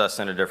challenged us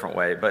in a different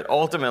way. But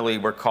ultimately,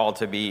 we're called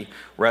to be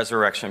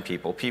resurrection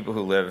people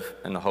who live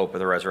in the hope of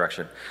the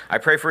resurrection. I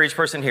pray for each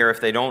person here,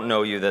 if they don't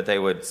know you, that they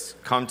would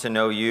come to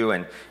know you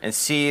and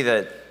see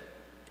that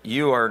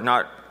you are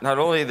not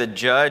only the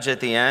judge at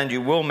the end,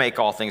 you will make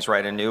all things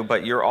right and new,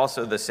 but you're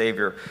also the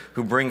Savior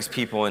who brings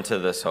people into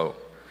this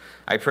hope.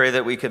 I pray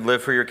that we could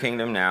live for your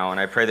kingdom now, and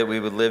I pray that we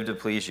would live to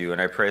please you,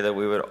 and I pray that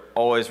we would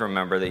always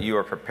remember that you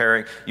have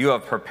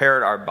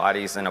prepared our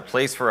bodies in a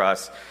place for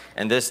us,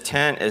 and this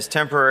tent is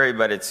temporary,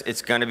 but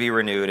it's going to be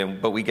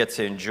renewed, but we get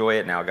to enjoy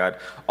it now, God.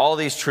 All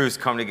these truths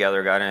come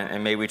together, God,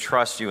 and may we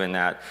trust you in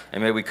that,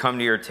 and may we come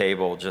to your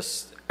table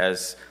just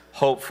as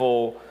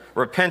hopeful,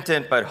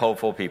 repentant, but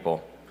hopeful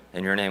people.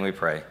 In your name we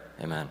pray,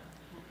 amen.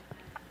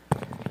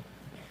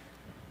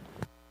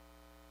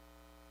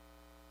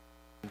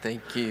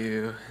 Thank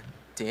you,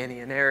 Danny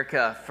and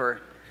Erika,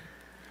 for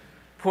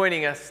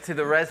pointing us to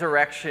the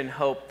resurrection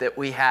hope that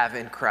we have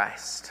in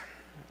Christ.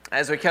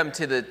 As we come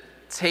to the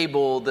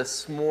table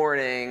this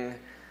morning,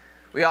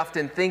 we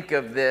often think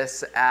of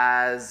this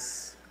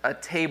as a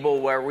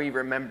table where we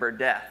remember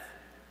death.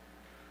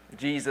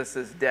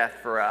 Jesus' death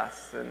for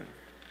us. And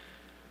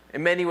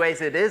in many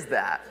ways it is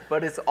that,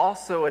 but it's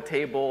also a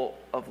table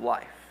of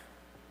life.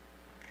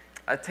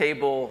 A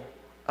table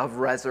of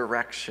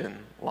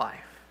resurrection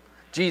life.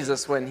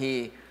 Jesus, when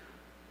he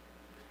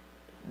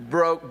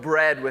broke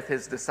bread with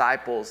his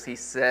disciples, he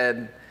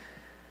said,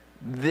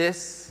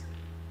 "This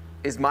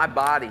is my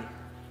body,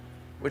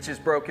 which is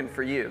broken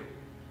for you.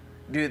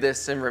 Do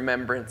this in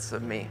remembrance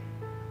of me."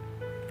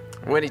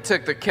 When he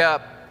took the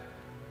cup,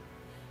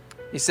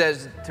 he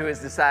says to his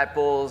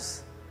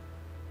disciples,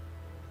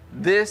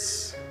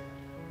 "This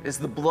is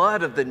the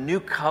blood of the new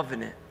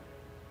covenant,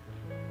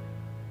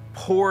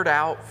 poured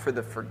out for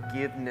the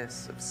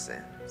forgiveness of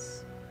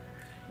sins.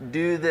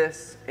 Do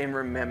this in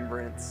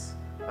remembrance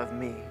of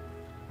me."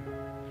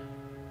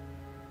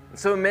 And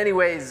so in many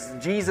ways,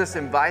 Jesus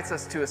invites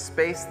us to a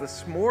space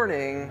this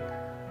morning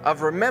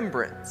of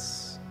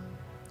remembrance,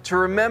 to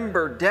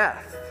remember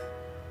death.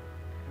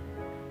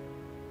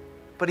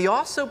 But he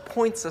also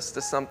points us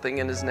to something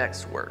in his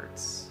next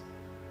words.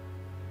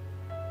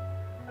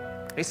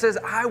 He says,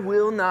 "I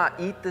will not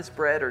eat this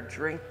bread or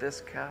drink this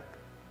cup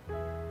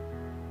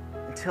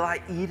until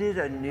I eat it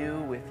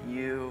anew with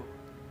you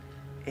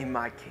in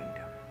my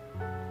kingdom."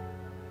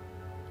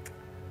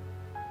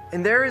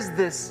 And there is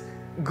this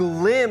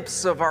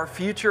glimpse of our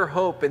future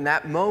hope in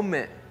that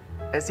moment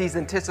as he's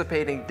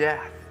anticipating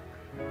death.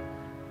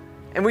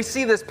 And we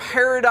see this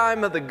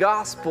paradigm of the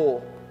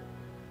gospel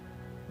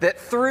that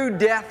through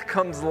death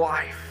comes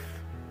life.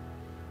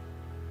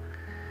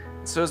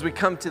 So as we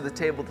come to the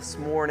table this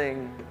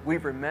morning, we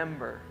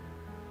remember,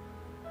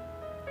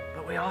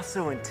 but we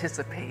also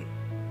anticipate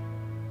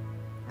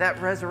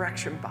that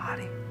resurrection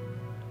body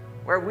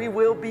where we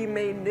will be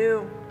made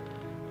new.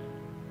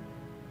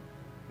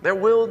 There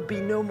will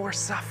be no more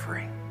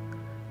suffering,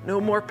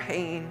 no more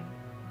pain.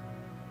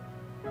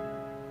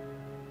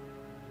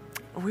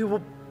 We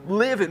will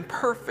live in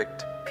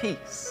perfect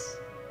peace.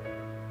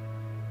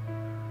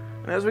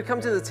 And as we come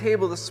to the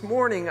table this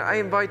morning, I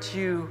invite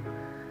you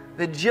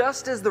that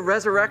just as the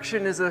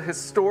resurrection is a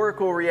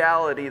historical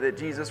reality that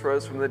Jesus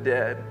rose from the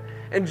dead,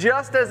 and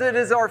just as it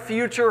is our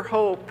future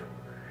hope,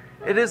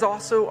 it is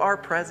also our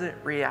present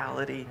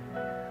reality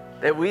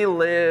that we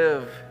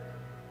live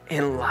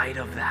in light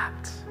of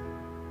that.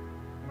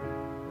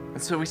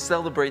 And so we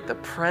celebrate the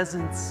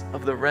presence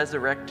of the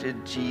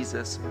resurrected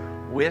Jesus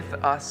with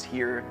us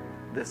here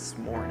this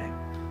morning.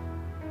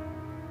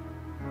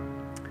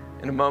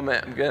 In a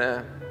moment,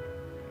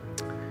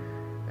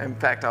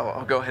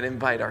 I'll go ahead and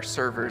invite our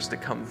servers to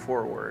come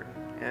forward.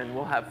 And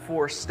we'll have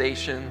 4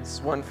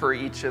 stations, one for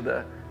each of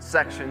the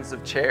sections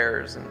of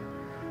chairs. And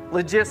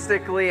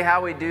logistically,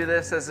 how we do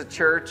this as a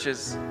church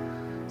is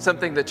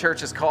something the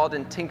church has called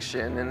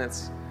intinction, and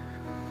it's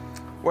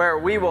where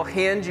we will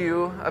hand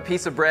you a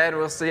piece of bread and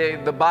we'll say,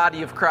 "The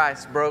body of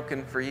Christ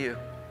broken for you."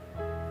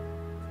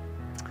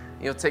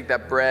 You'll take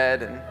that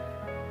bread and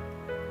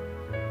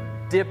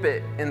dip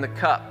it in the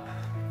cup.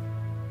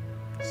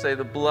 Say,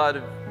 "The blood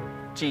of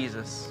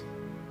Jesus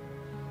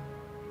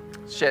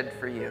shed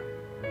for you."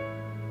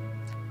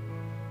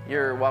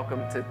 You're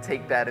welcome to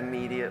take that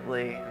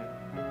immediately.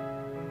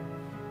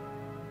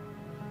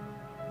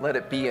 Let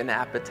it be an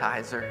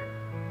appetizer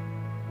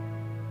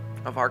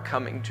of our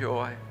coming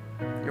joy.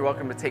 You're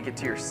welcome to take it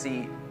to your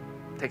seat.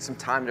 Take some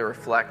time to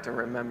reflect and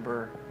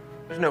remember.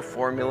 There's no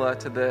formula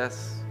to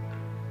this.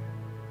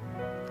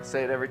 I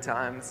say it every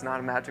time. It's not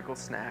a magical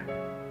snack.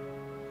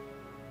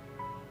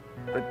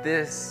 But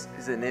this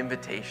is an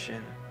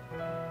invitation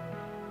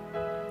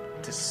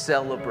to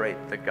celebrate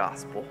the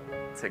gospel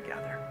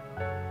together.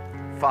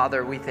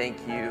 Father, we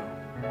thank you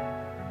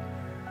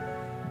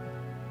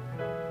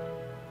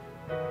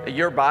that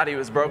your body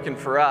was broken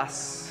for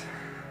us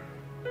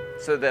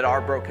so that our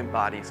broken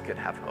bodies could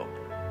have hope.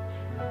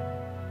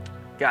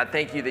 God,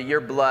 thank you that your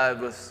blood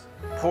was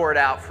poured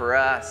out for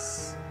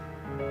us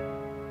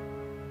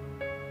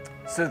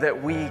so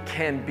that we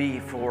can be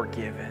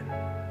forgiven.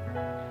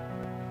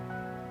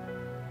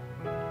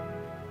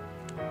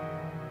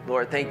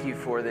 Lord, thank you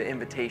for the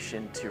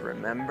invitation to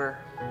remember,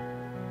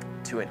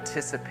 to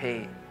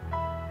anticipate,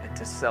 and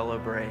to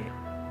celebrate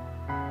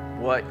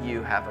what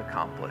you have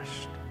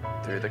accomplished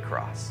through the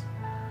cross.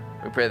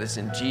 We pray this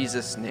in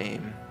Jesus'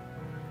 name.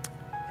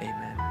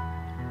 Amen.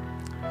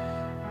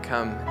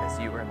 Come as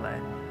you are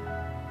led.